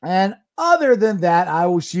 And other than that, I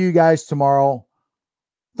will see you guys tomorrow,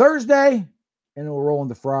 Thursday, and then we'll roll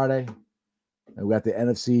into Friday. And we got the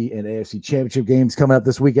NFC and AFC championship games coming up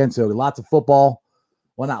this weekend. So lots of football.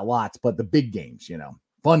 Well, not lots, but the big games,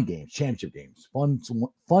 fun games, championship games,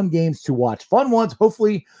 fun games to watch. Fun ones,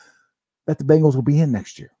 hopefully, that the Bengals will be in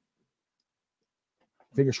next year.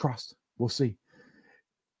 Fingers crossed. We'll see.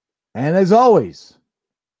 And as always,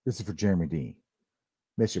 this is for Jeremy Dean.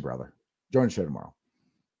 Miss you, brother. Join the show tomorrow.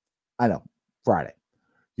 I know, Friday.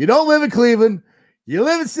 You don't live in Cleveland. You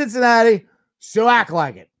live in Cincinnati, so act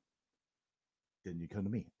like it. Then you come to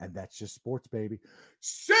me. And that's just sports, baby.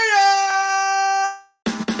 See ya!